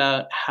bit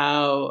about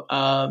how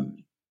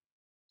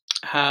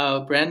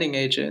branding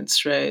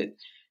agents, right,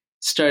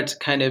 start to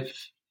kind of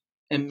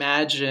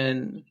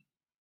imagine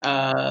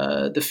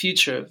the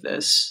future of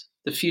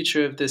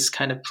this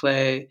kind of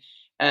play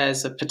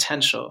as a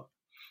potential.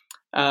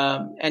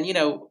 And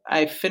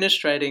I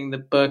finished writing the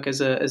book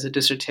as a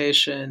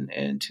dissertation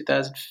in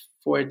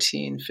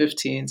 2014,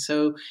 15.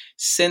 So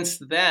since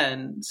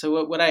then,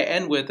 so what I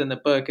end with in the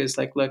book is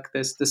like, look,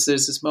 there's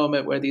this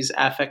moment where these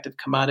affective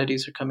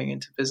commodities are coming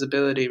into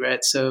visibility,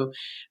 right? So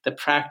the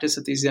practice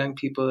of these young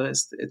people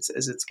as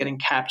it's getting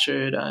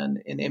captured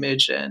in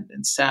image and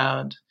in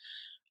sound.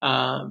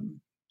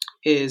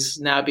 Is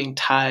now being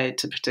tied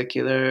to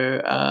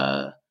particular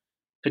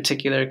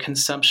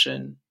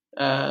consumption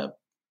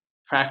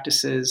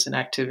practices and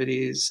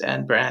activities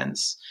and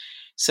brands.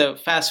 So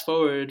fast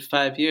forward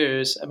 5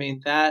 years, I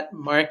mean that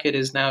market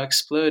is now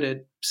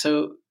exploded.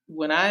 So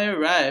when I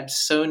arrived,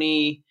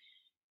 Sony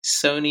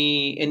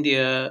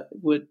India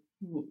would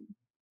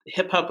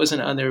hip hop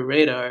wasn't on their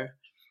radar.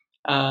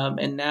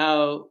 And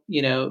now,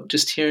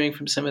 just hearing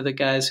from some of the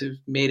guys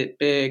who've made it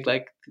big,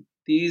 like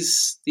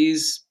these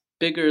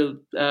bigger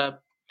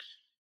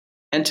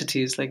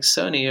entities like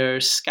Sony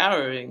are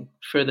scouring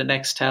for the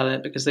next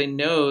talent because they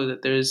know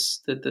that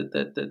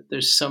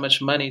there's so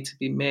much money to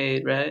be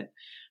made, right?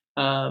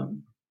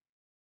 Um,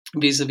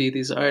 vis-a-vis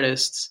these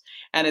artists,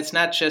 and it's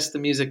not just the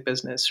music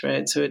business,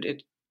 right? So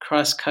it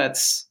cross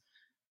cuts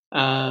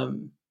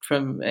from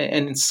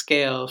and in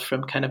scale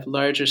from kind of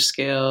larger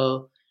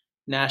scale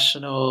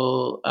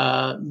national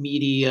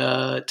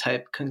media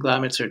type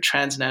conglomerates or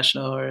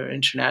transnational or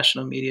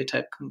international media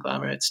type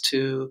conglomerates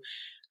to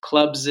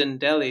clubs in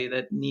Delhi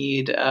that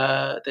need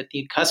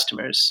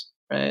customers,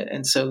 right?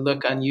 And so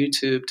look on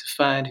YouTube to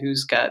find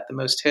who's got the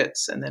most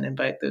hits, and then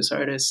invite those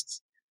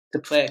artists to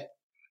play.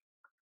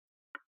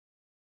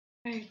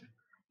 Right.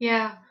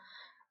 Yeah.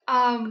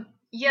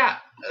 Yeah.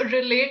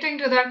 Relating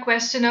to that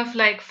question of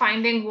like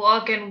finding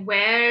work and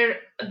where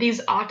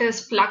these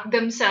artists plug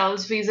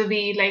themselves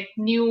vis-a-vis like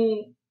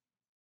new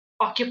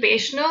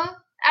occupational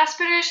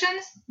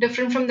aspirations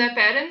different from their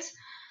parents.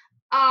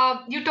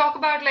 you talk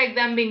about like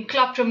them being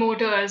club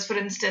promoters, for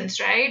instance,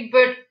 right?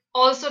 But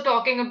also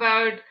talking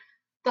about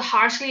the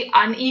harshly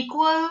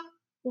unequal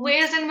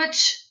ways in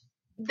which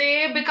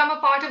they become a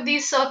part of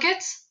these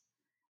circuits.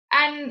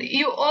 And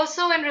you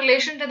also, in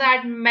relation to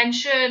that,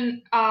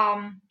 mention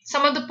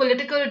some of the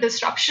political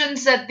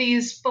disruptions that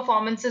these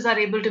performances are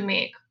able to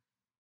make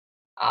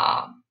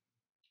uh,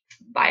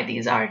 by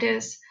these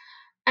artists.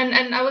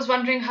 And I was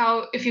wondering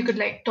how, if you could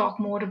like talk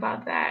more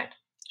about that.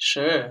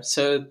 Sure.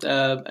 So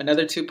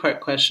another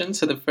two-part question.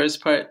 So the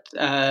first part,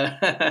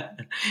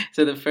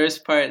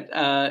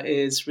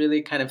 is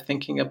really kind of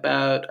thinking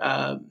about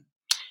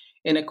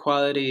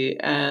inequality,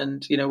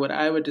 and what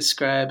I would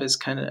describe as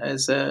kind of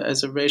as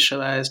a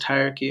racialized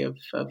hierarchy of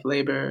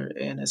labor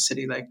in a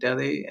city like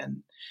Delhi.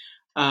 And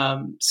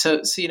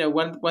so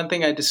one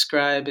thing I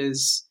describe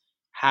is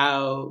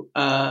how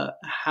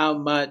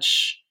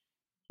much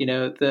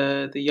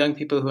the young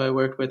people who I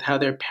work with, how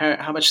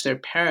much their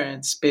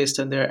parents, based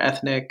on their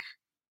ethnic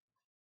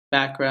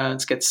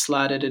backgrounds, get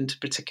slotted into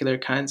particular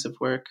kinds of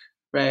work,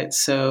 right?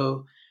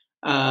 So,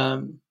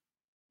 um,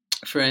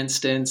 for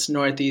instance,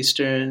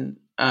 northeastern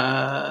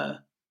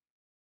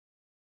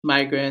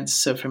migrants,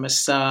 so from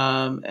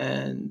Assam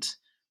and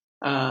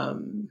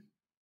um,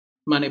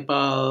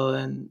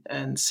 Manipal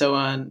and so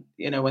on,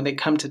 when they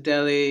come to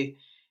Delhi,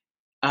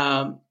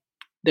 um,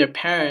 their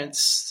parents,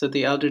 so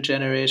the elder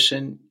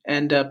generation,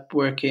 end up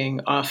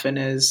working often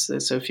as,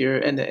 so if you're,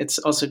 and it's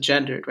also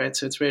gendered, right?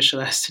 So it's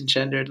racialized and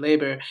gendered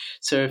labor.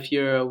 So if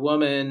you're a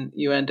woman,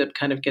 you end up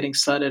kind of getting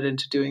slotted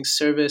into doing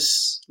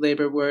service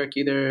labor work,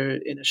 either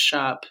in a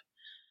shop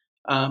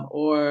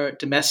or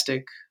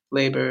domestic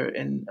labor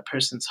in a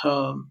person's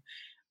home.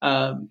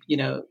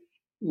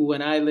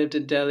 When I lived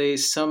in Delhi,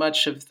 so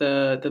much of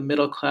the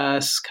middle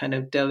class kind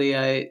of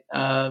Delhiite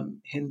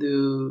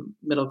Hindu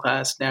middle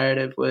class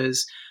narrative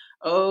was,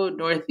 oh,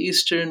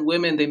 northeastern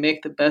women, they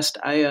make the best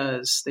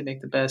ayahs, they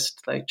make the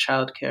best like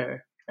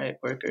childcare, right,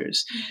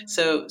 workers.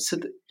 So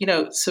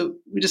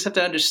we just have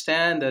to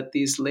understand that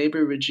these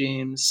labor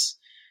regimes,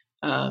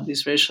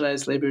 these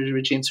racialized labor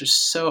regimes, are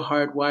so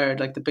hardwired.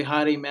 Like the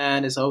Bihari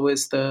man is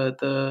always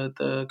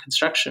the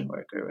construction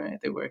worker, right?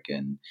 They work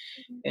in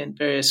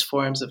various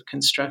forms of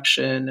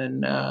construction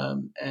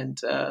and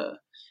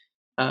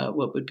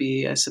what would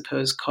be, I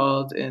suppose,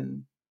 called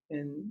in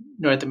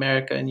North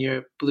America and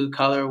Europe blue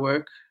collar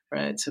work,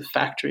 right? So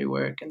factory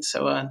work and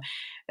so on.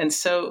 And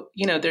so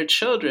their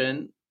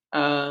children,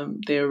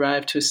 they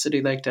arrive to a city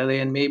like Delhi,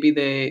 and maybe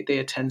they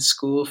attend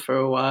school for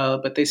a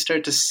while, but they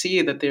start to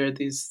see that there are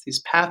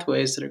these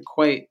pathways that are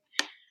quite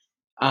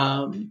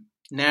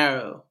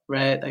narrow,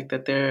 right? Like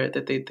that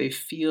they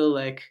feel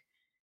like,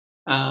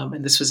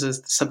 and this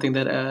was something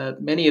that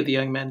many of the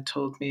young men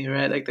told me,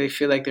 right? Like they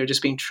feel like they're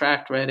just being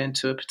tracked right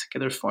into a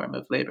particular form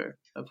of labor,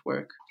 of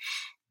work.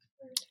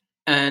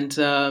 And,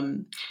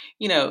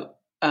 you know,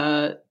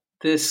 uh,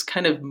 this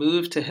kind of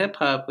move to hip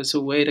hop was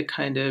a way to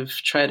kind of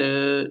try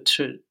to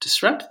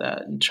disrupt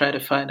that and try to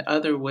find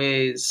other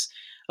ways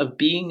of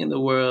being in the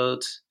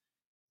world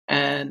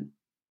and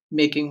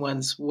making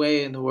one's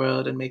way in the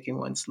world and making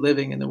one's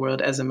living in the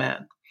world as a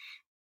man.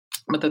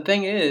 But the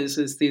thing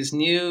is these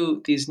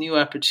new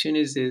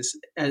opportunities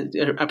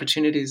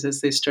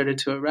as they started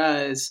to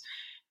arise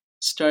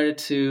started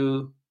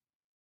to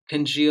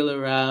congeal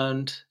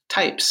around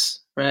types,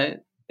 right?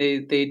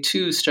 They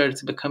too started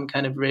to become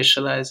kind of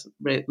racialized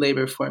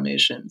labor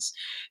formations,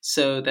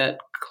 so that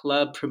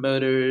club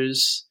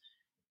promoters,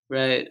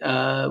 right,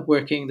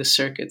 working the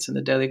circuits in the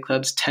Delhi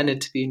clubs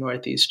tended to be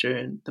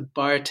northeastern. The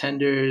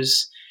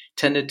bartenders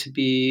tended to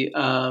be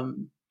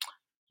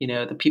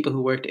the people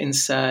who worked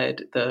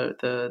inside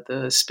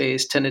the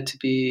space tended to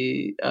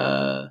be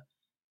um,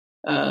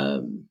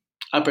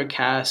 upper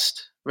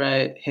caste,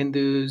 right?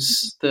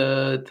 Hindus.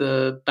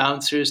 The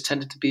bouncers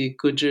tended to be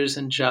Gujars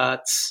and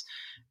Jats,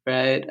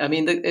 right? I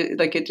mean,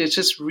 it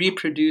just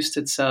reproduced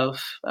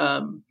itself.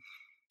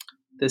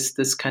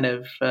 This kind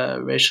of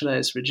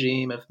racialized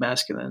regime of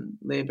masculine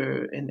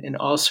labor in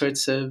all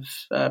sorts of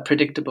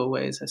predictable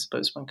ways, I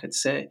suppose one could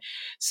say.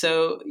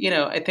 So,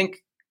 I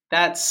think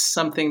that's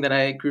something that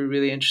I grew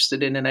really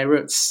interested in, and I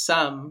wrote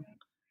something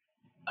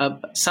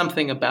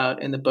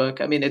about in the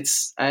book. I mean,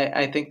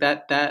 I think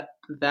that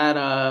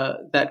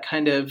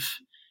kind of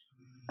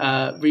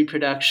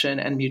reproduction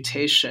and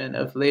mutation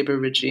of labor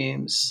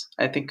regimes,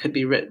 I think, could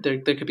be written.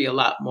 There could be a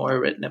lot more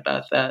written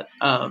about that.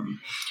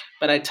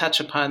 But I touch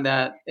upon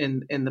that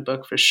in the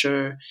book for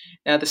sure.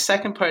 Now, the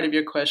second part of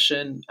your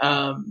question,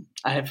 I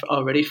have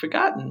already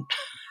forgotten.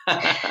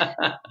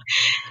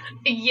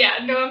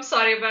 Yeah, no, I'm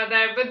sorry about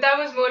that, but that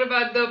was more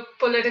about the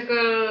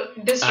political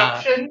uh,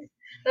 disruption.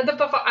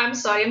 I'm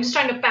sorry, I'm just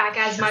trying to pack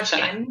as much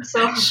in.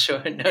 So,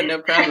 Sure, no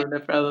problem, no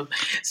problem.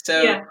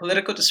 So, yeah.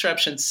 political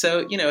disruption.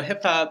 So,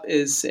 hip hop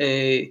is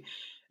I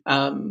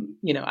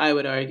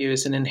would argue,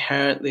 is an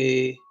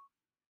inherently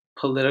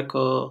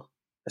political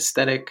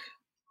aesthetic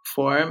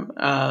form.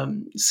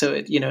 So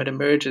it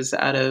emerges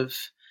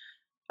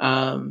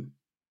um,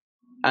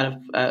 out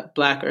of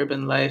Black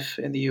urban life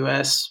in the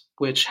U.S.,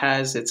 which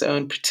has its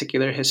own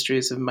particular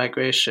histories of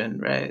migration,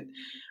 right?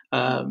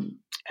 Um,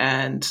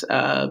 and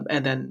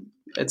then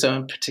its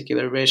own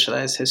particular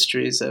racialized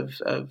histories of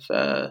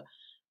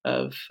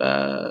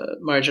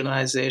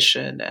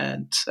marginalization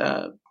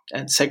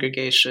and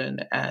segregation,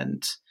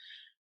 and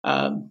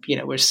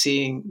we're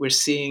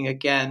seeing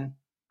again,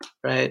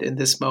 right, in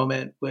this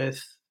moment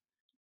with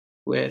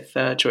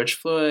George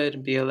Floyd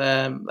and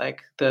BLM,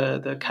 like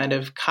the kind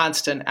of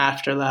constant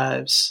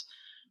afterlives,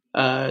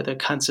 the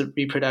constant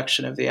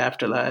reproduction of the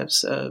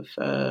afterlives of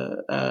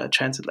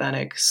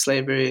transatlantic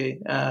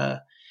slavery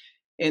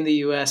in the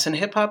U.S. And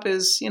hip hop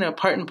is,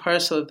 part and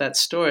parcel of that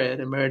story. It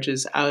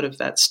emerges out of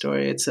that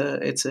story. It's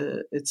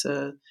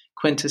a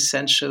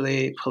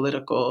quintessentially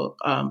political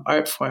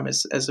art form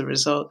as a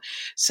result.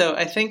 So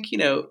I think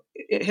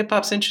hip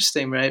hop's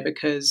interesting, right?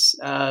 Because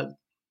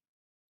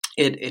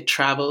it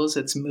travels,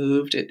 it's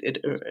moved,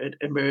 it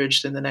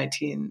emerged in the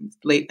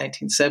late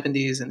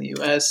 1970s in the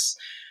U.S.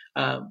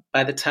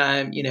 By the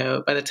time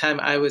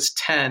I was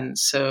 10,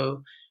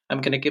 so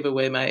I'm going to give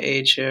away my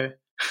age here.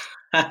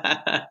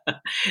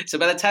 So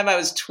by the time I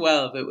was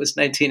 12, it was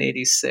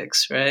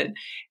 1986, right?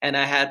 And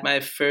I had my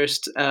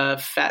first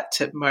fat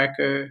tip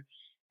marker.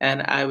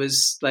 And I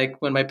was like,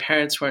 when my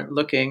parents weren't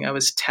looking, I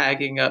was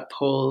tagging up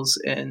poles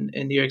in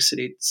New York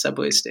City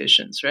subway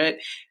stations, right?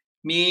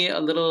 Me, a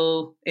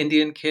little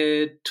Indian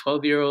kid,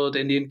 12-year-old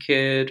Indian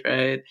kid,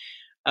 right?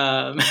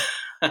 Um,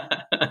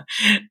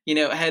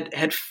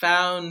 had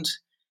found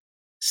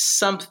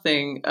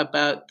something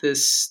about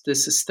this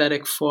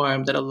aesthetic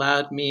form that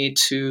allowed me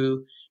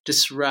to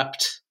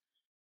disrupt,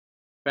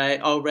 right,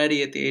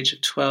 already at the age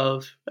of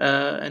 12,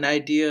 an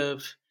idea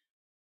of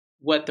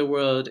what the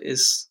world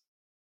is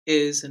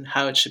and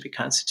how it should be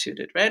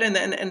constituted, right?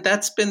 And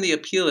that's been the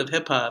appeal of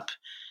hip hop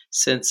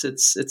since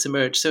it's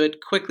emerged. So it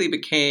quickly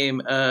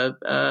became I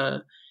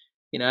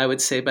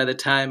would say by the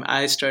time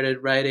I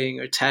started writing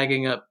or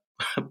tagging up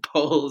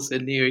polls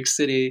in New York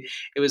City,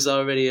 it was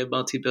already a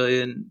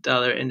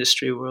multi-billion-dollar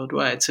industry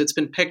worldwide. So it's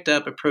been picked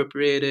up,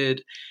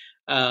 appropriated,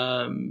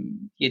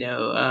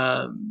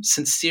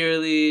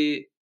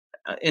 sincerely,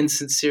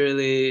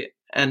 insincerely,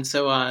 and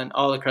so on,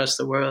 all across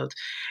the world.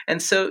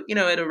 And so,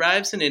 it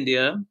arrives in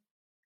India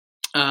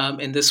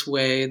in this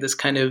way, this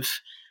kind of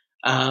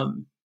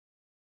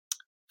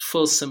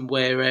fulsome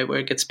way, right, where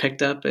it gets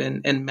picked up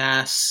in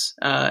mass,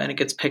 and it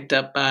gets picked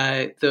up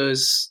by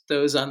those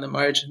on the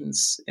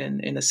margins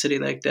in a city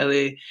like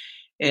Delhi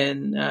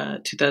in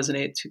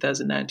 2008,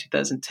 2009,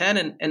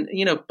 2010. And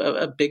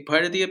a big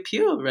part of the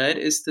appeal, right,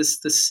 is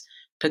this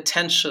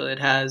potential it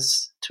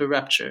has to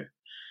rupture,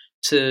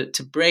 to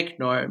break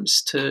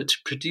norms, to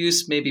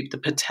produce maybe the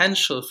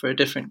potential for a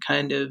different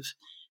kind of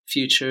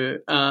future,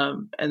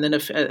 and then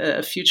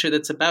a future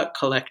that's about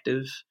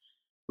collective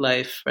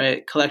life,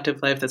 right?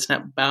 Collective life that's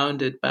not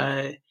bounded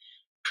by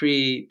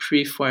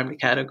preformed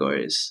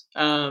categories.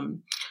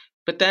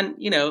 But then,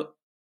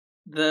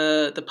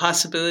 the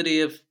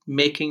possibility of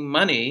making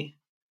money,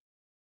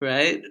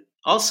 right,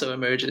 also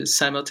emerges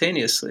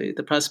simultaneously.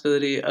 The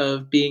possibility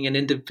of being an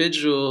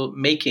individual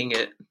making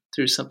it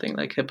through something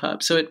like hip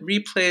hop. So it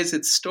replays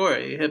its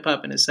story. Hip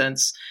hop, in a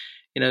sense,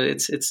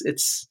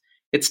 its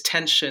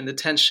tension, the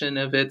tension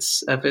of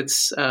its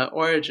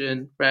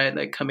origin, right?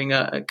 Like coming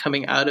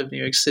out of New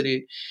York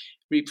City,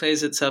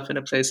 replays itself in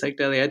a place like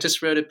Delhi. I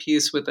just wrote a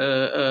piece with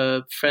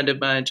a friend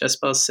of mine,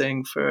 Jaspal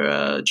Singh, for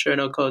a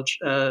journal called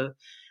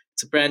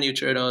it's a brand new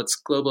journal. It's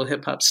Global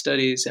Hip Hop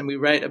Studies, and we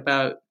write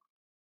about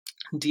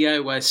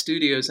DIY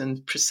studios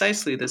and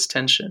precisely this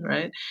tension,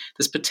 right?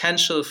 This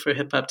potential for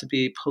hip hop to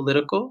be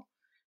political,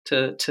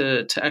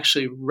 to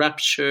actually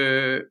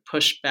rupture,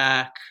 push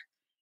back,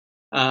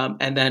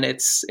 and then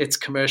its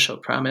commercial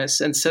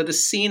promise. And so the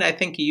scene I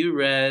think you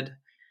read,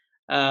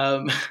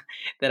 um,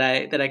 that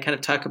I kind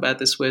of talk about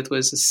this with,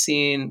 was a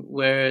scene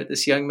where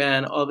this young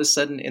man, all of a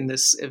sudden in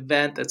this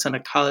event that's on a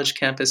college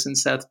campus in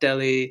South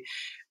Delhi,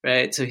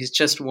 right? So he's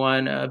just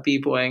won a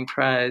b-boying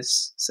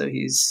prize. So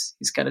he's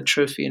got a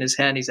trophy in his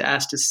hand. He's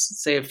asked to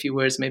say a few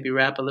words, maybe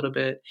rap a little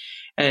bit,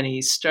 and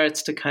he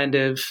starts to kind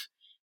of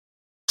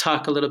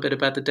talk a little bit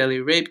about the Delhi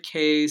rape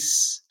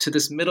case to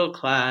this middle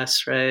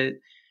class, right?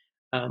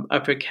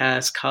 Upper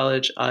caste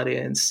college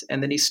audience.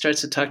 And then he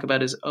starts to talk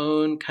about his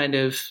own kind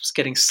of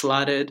getting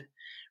slotted,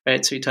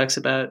 right? So he talks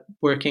about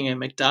working at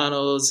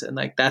McDonald's and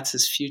like that's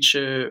his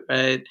future,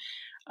 right?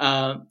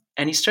 And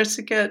he starts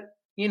to get,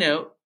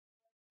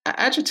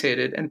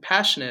 agitated and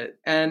passionate.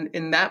 And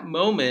in that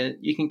moment,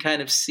 you can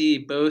kind of see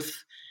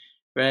both,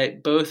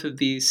 right? Both of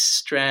these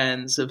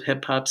strands of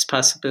hip hop's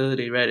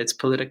possibility, right? Its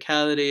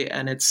politicality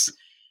and its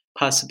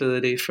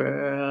possibility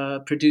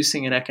for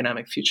producing an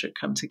economic future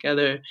come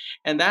together.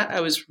 And that I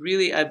was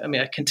really, I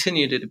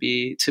continue to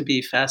be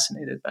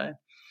fascinated by.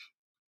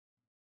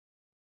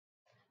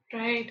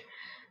 Right,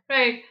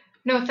 right.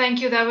 No, thank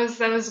you. That was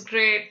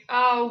great.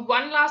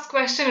 One last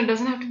question. It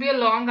doesn't have to be a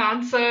long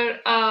answer,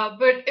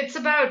 but it's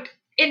about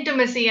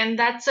intimacy, and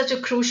that's such a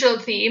crucial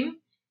theme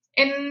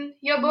in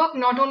your book.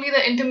 Not only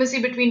the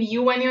intimacy between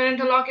you and your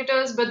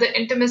interlocutors, but the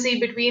intimacy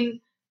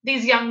between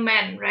these young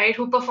men, right,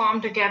 who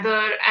perform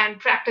together and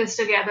practice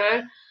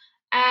together.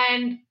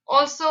 And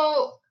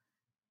also,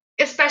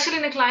 especially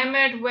in a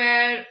climate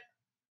where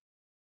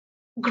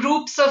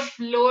groups of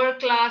lower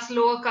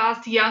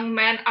caste young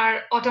men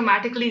are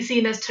automatically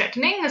seen as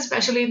threatening,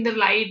 especially in the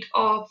light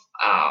of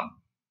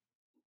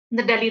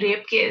the Delhi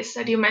rape case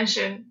that you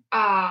mentioned.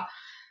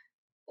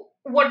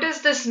 What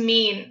does this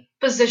mean,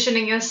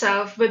 positioning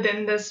yourself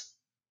within this,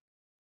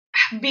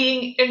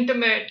 being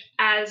intimate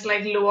as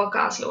like lower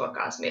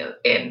caste male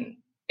in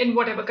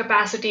whatever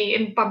capacity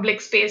in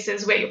public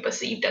spaces where you're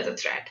perceived as a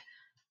threat?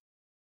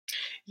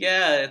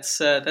 Yeah, it's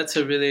that's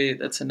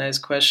a nice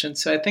question.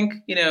 So I think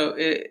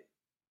it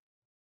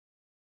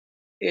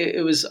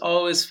was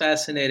always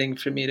fascinating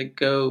for me to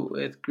go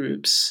with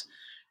groups,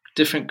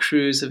 different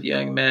crews of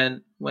young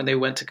men when they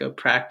went to go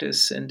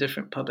practice in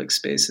different public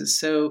spaces.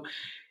 So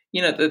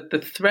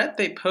the threat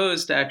they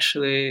posed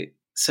actually.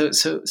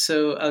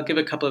 So I'll give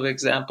a couple of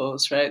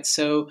examples, right?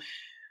 So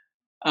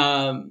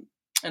um,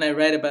 and I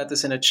write about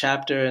this in a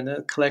chapter in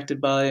the collected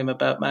volume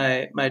about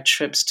my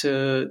trips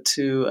to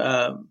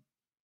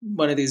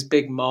one of these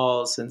big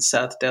malls in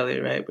South Delhi,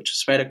 right, which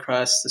is right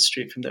across the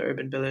street from the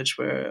urban village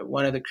where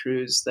one of the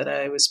crews that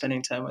I was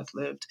spending time with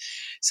lived.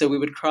 So we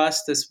would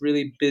cross this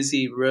really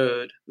busy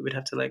road. We would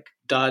have to like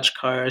dodge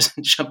cars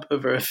and jump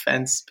over a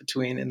fence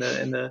between in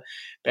the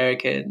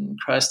barricade and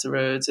cross the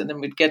roads, and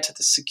then we'd get to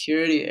the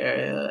security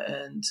area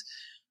and.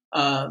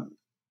 Um,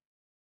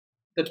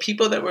 the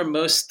people that were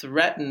most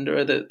threatened,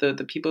 or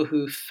the people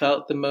who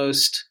felt the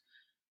most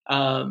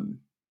um,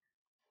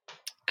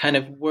 kind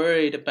of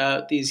worried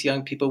about these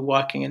young people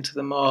walking into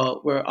the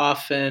mall, were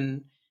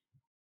often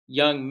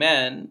young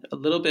men a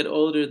little bit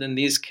older than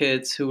these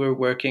kids who were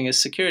working as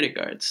security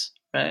guards,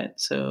 right?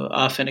 So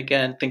often,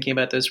 again, thinking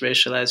about those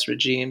racialized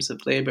regimes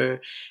of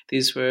labor,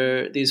 these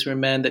were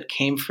men that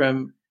came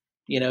from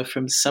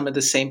from some of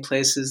the same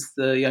places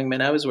the young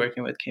men I was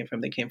working with came from.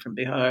 They came from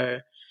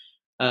Bihar.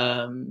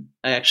 I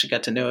actually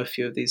got to know a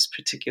few of these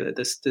particular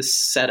this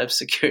set of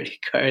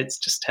security guards,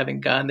 just having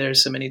gone there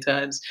so many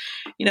times,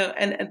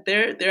 and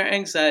their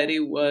anxiety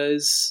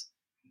was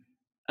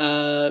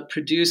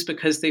produced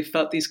because they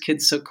felt these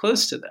kids so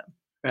close to them,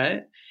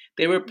 right?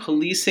 They were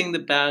policing the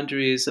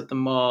boundaries of the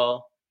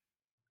mall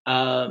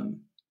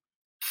um,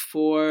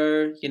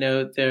 for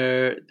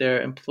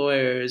their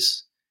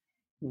employers,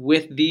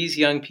 with these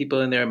young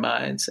people in their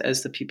minds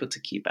as the people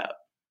to keep out.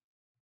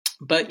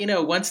 But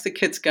once the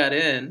kids got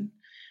in,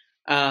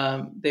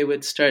 they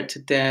would start to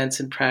dance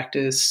and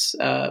practice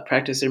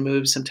their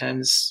moves.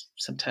 Sometimes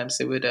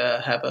they would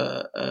have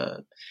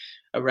a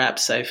rap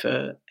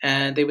cipher,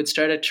 and they would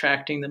start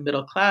attracting the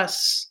middle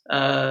class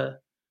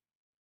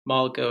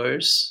mall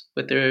goers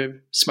with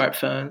their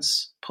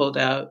smartphones pulled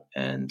out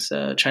and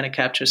trying to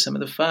capture some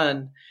of the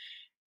fun.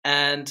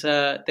 And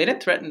they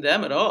didn't threaten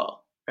them at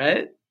all,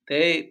 right?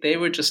 They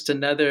were just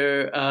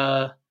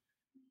another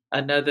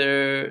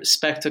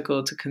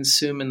spectacle to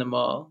consume in the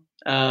mall.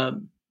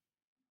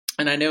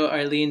 And I know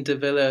Arlene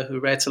Davila,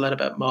 who writes a lot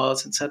about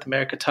malls in South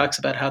America, talks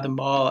about how the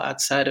mall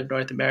outside of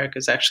North America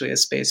is actually a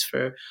space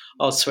for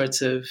all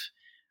sorts of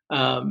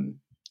um,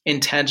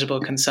 intangible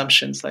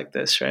consumptions like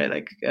this, right?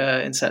 Like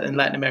in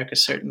Latin America,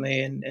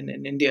 certainly, and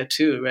in India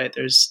too, right?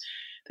 There's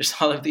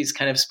all of these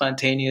kind of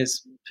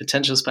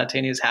potential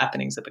spontaneous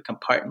happenings that become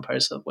part and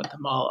parcel of what the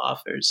mall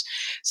offers.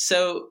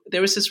 So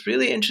there was this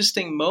really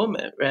interesting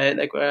moment, right?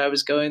 Like where I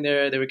was going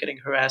there, they were getting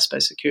harassed by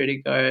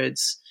security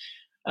guards.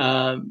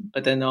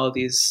 But then all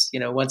these,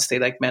 once they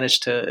like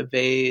managed to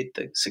evade,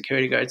 the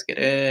security guards get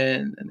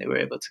in, and they were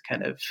able to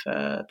kind of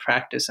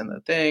practice on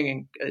the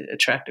thing and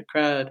attract a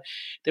crowd.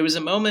 There was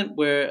a moment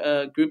where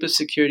a group of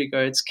security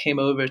guards came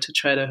over to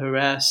try to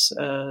harass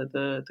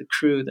the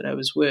crew that I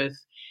was with,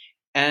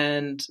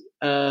 and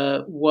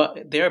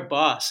what their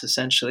boss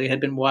essentially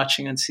had been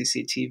watching on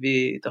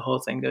CCTV the whole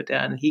thing go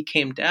down, and he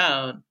came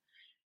down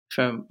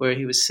from where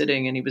he was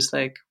sitting, and he was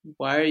like,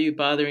 "Why are you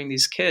bothering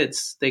these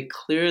kids? They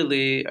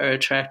clearly are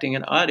attracting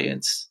an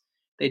audience.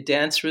 They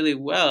dance really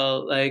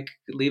well. Like,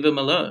 leave them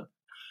alone."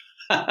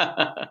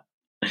 And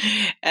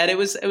it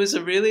was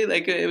a really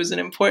like it was an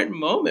important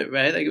moment,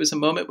 right? Like it was a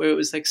moment where it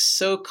was like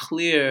so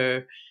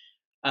clear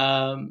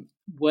um,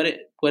 what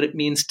it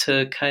means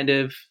to kind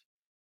of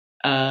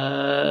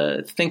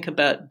think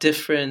about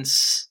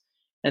difference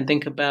and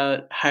think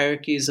about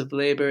hierarchies of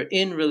labor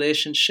in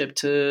relationship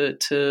to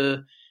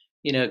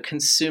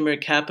consumer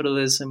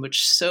capitalism,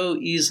 which so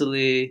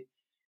easily,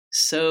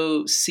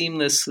 so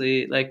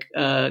seamlessly, like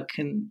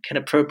can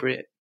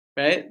appropriate,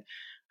 right,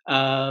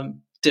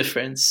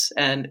 difference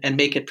and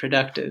make it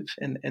productive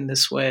in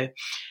this way.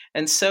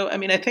 And so, I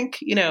mean, I think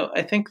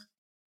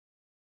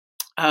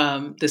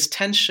this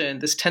tension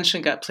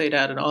got played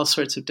out in all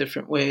sorts of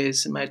different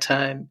ways in my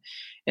time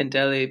in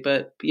Delhi.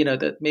 But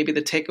that maybe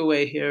the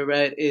takeaway here,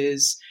 right,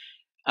 is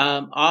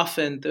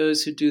often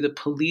those who do the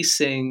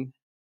policing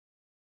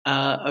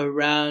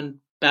around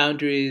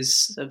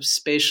boundaries of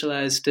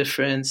spatialized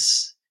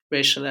difference,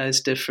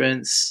 racialized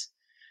difference,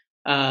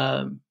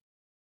 um,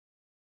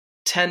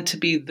 tend to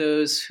be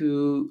those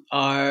who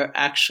are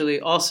actually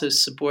also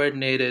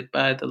subordinated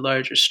by the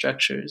larger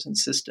structures and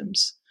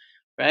systems,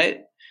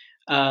 right?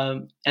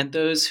 And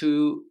those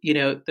who,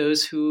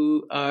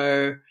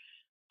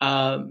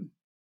 um,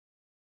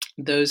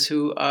 those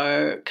who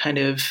are kind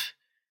of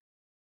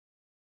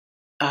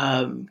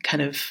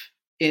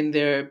in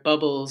their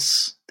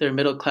bubbles, their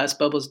middle class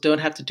bubbles, don't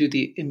have to do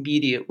the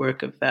immediate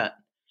work of that.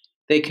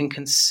 They can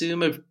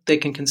consume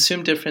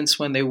difference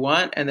when they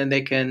want, and then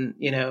they can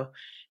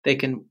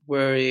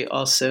worry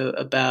also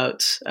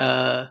about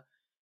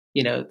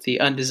the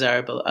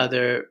undesirable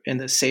other in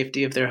the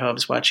safety of their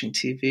homes watching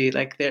TV.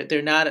 Like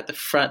they're not at the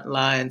front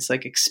lines,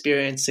 like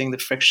experiencing the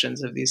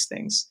frictions of these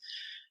things,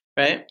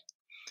 right?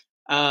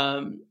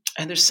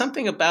 And there's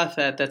something about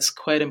that that's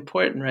quite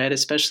important, right?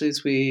 Especially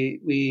as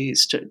we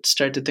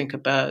start to think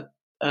about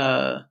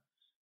the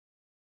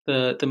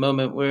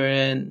moment we're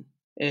in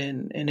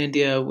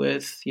India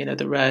with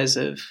the rise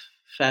of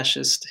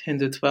fascist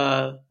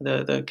Hindutva,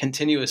 the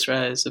continuous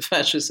rise of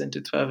fascist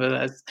Hindutva for the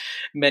last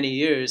many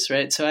years,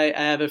 right? So I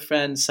have a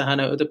friend,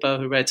 Sahana Udapa,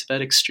 who writes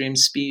about extreme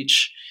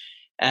speech,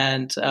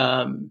 and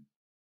the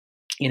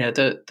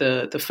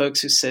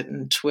folks who sit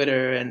in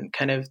Twitter and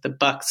kind of the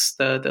bucks,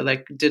 the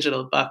like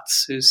digital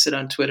bucks who sit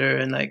on Twitter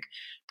and like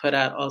put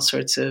out all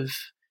sorts of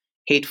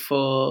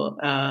hateful,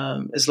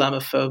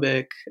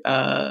 Islamophobic,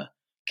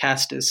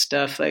 casteist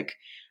stuff. Like,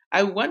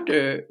 I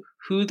wonder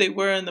who they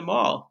were in the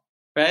mall,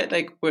 right?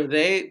 Like, were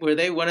they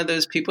one of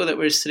those people that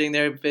were sitting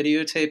there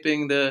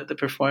videotaping the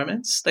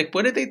performance? Like,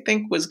 what did they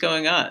think was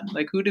going on?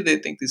 Like, who did they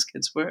think these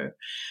kids were?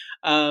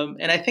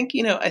 And I think,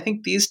 I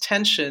think these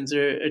tensions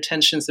are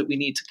tensions that we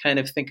need to kind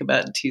of think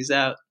about and tease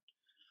out.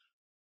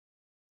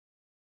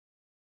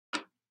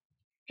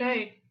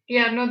 Right.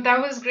 Yeah, no,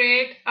 that was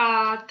great.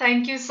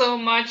 Thank you so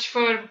much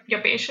for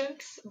your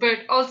patience, but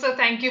also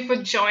thank you for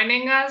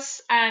joining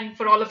us and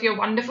for all of your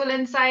wonderful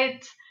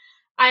insights.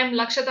 I am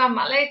Lakshata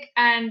Malik,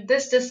 and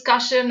this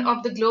discussion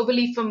of the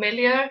globally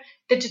familiar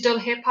digital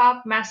hip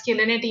hop,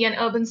 masculinity, and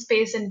urban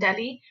space in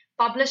Delhi,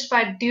 published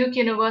by Duke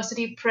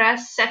University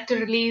Press, set to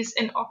release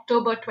in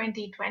October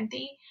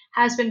 2020,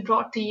 has been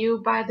brought to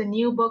you by the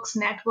New Books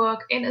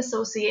Network in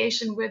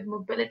association with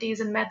Mobilities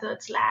and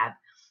Methods Lab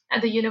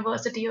at the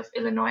University of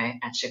Illinois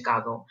at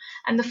Chicago.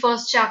 And the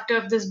first chapter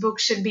of this book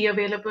should be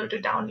available to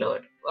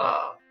download.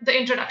 The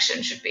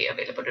introduction should be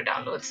available to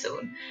download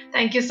soon.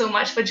 Thank you so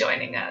much for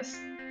joining us.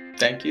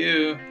 Thank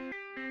you.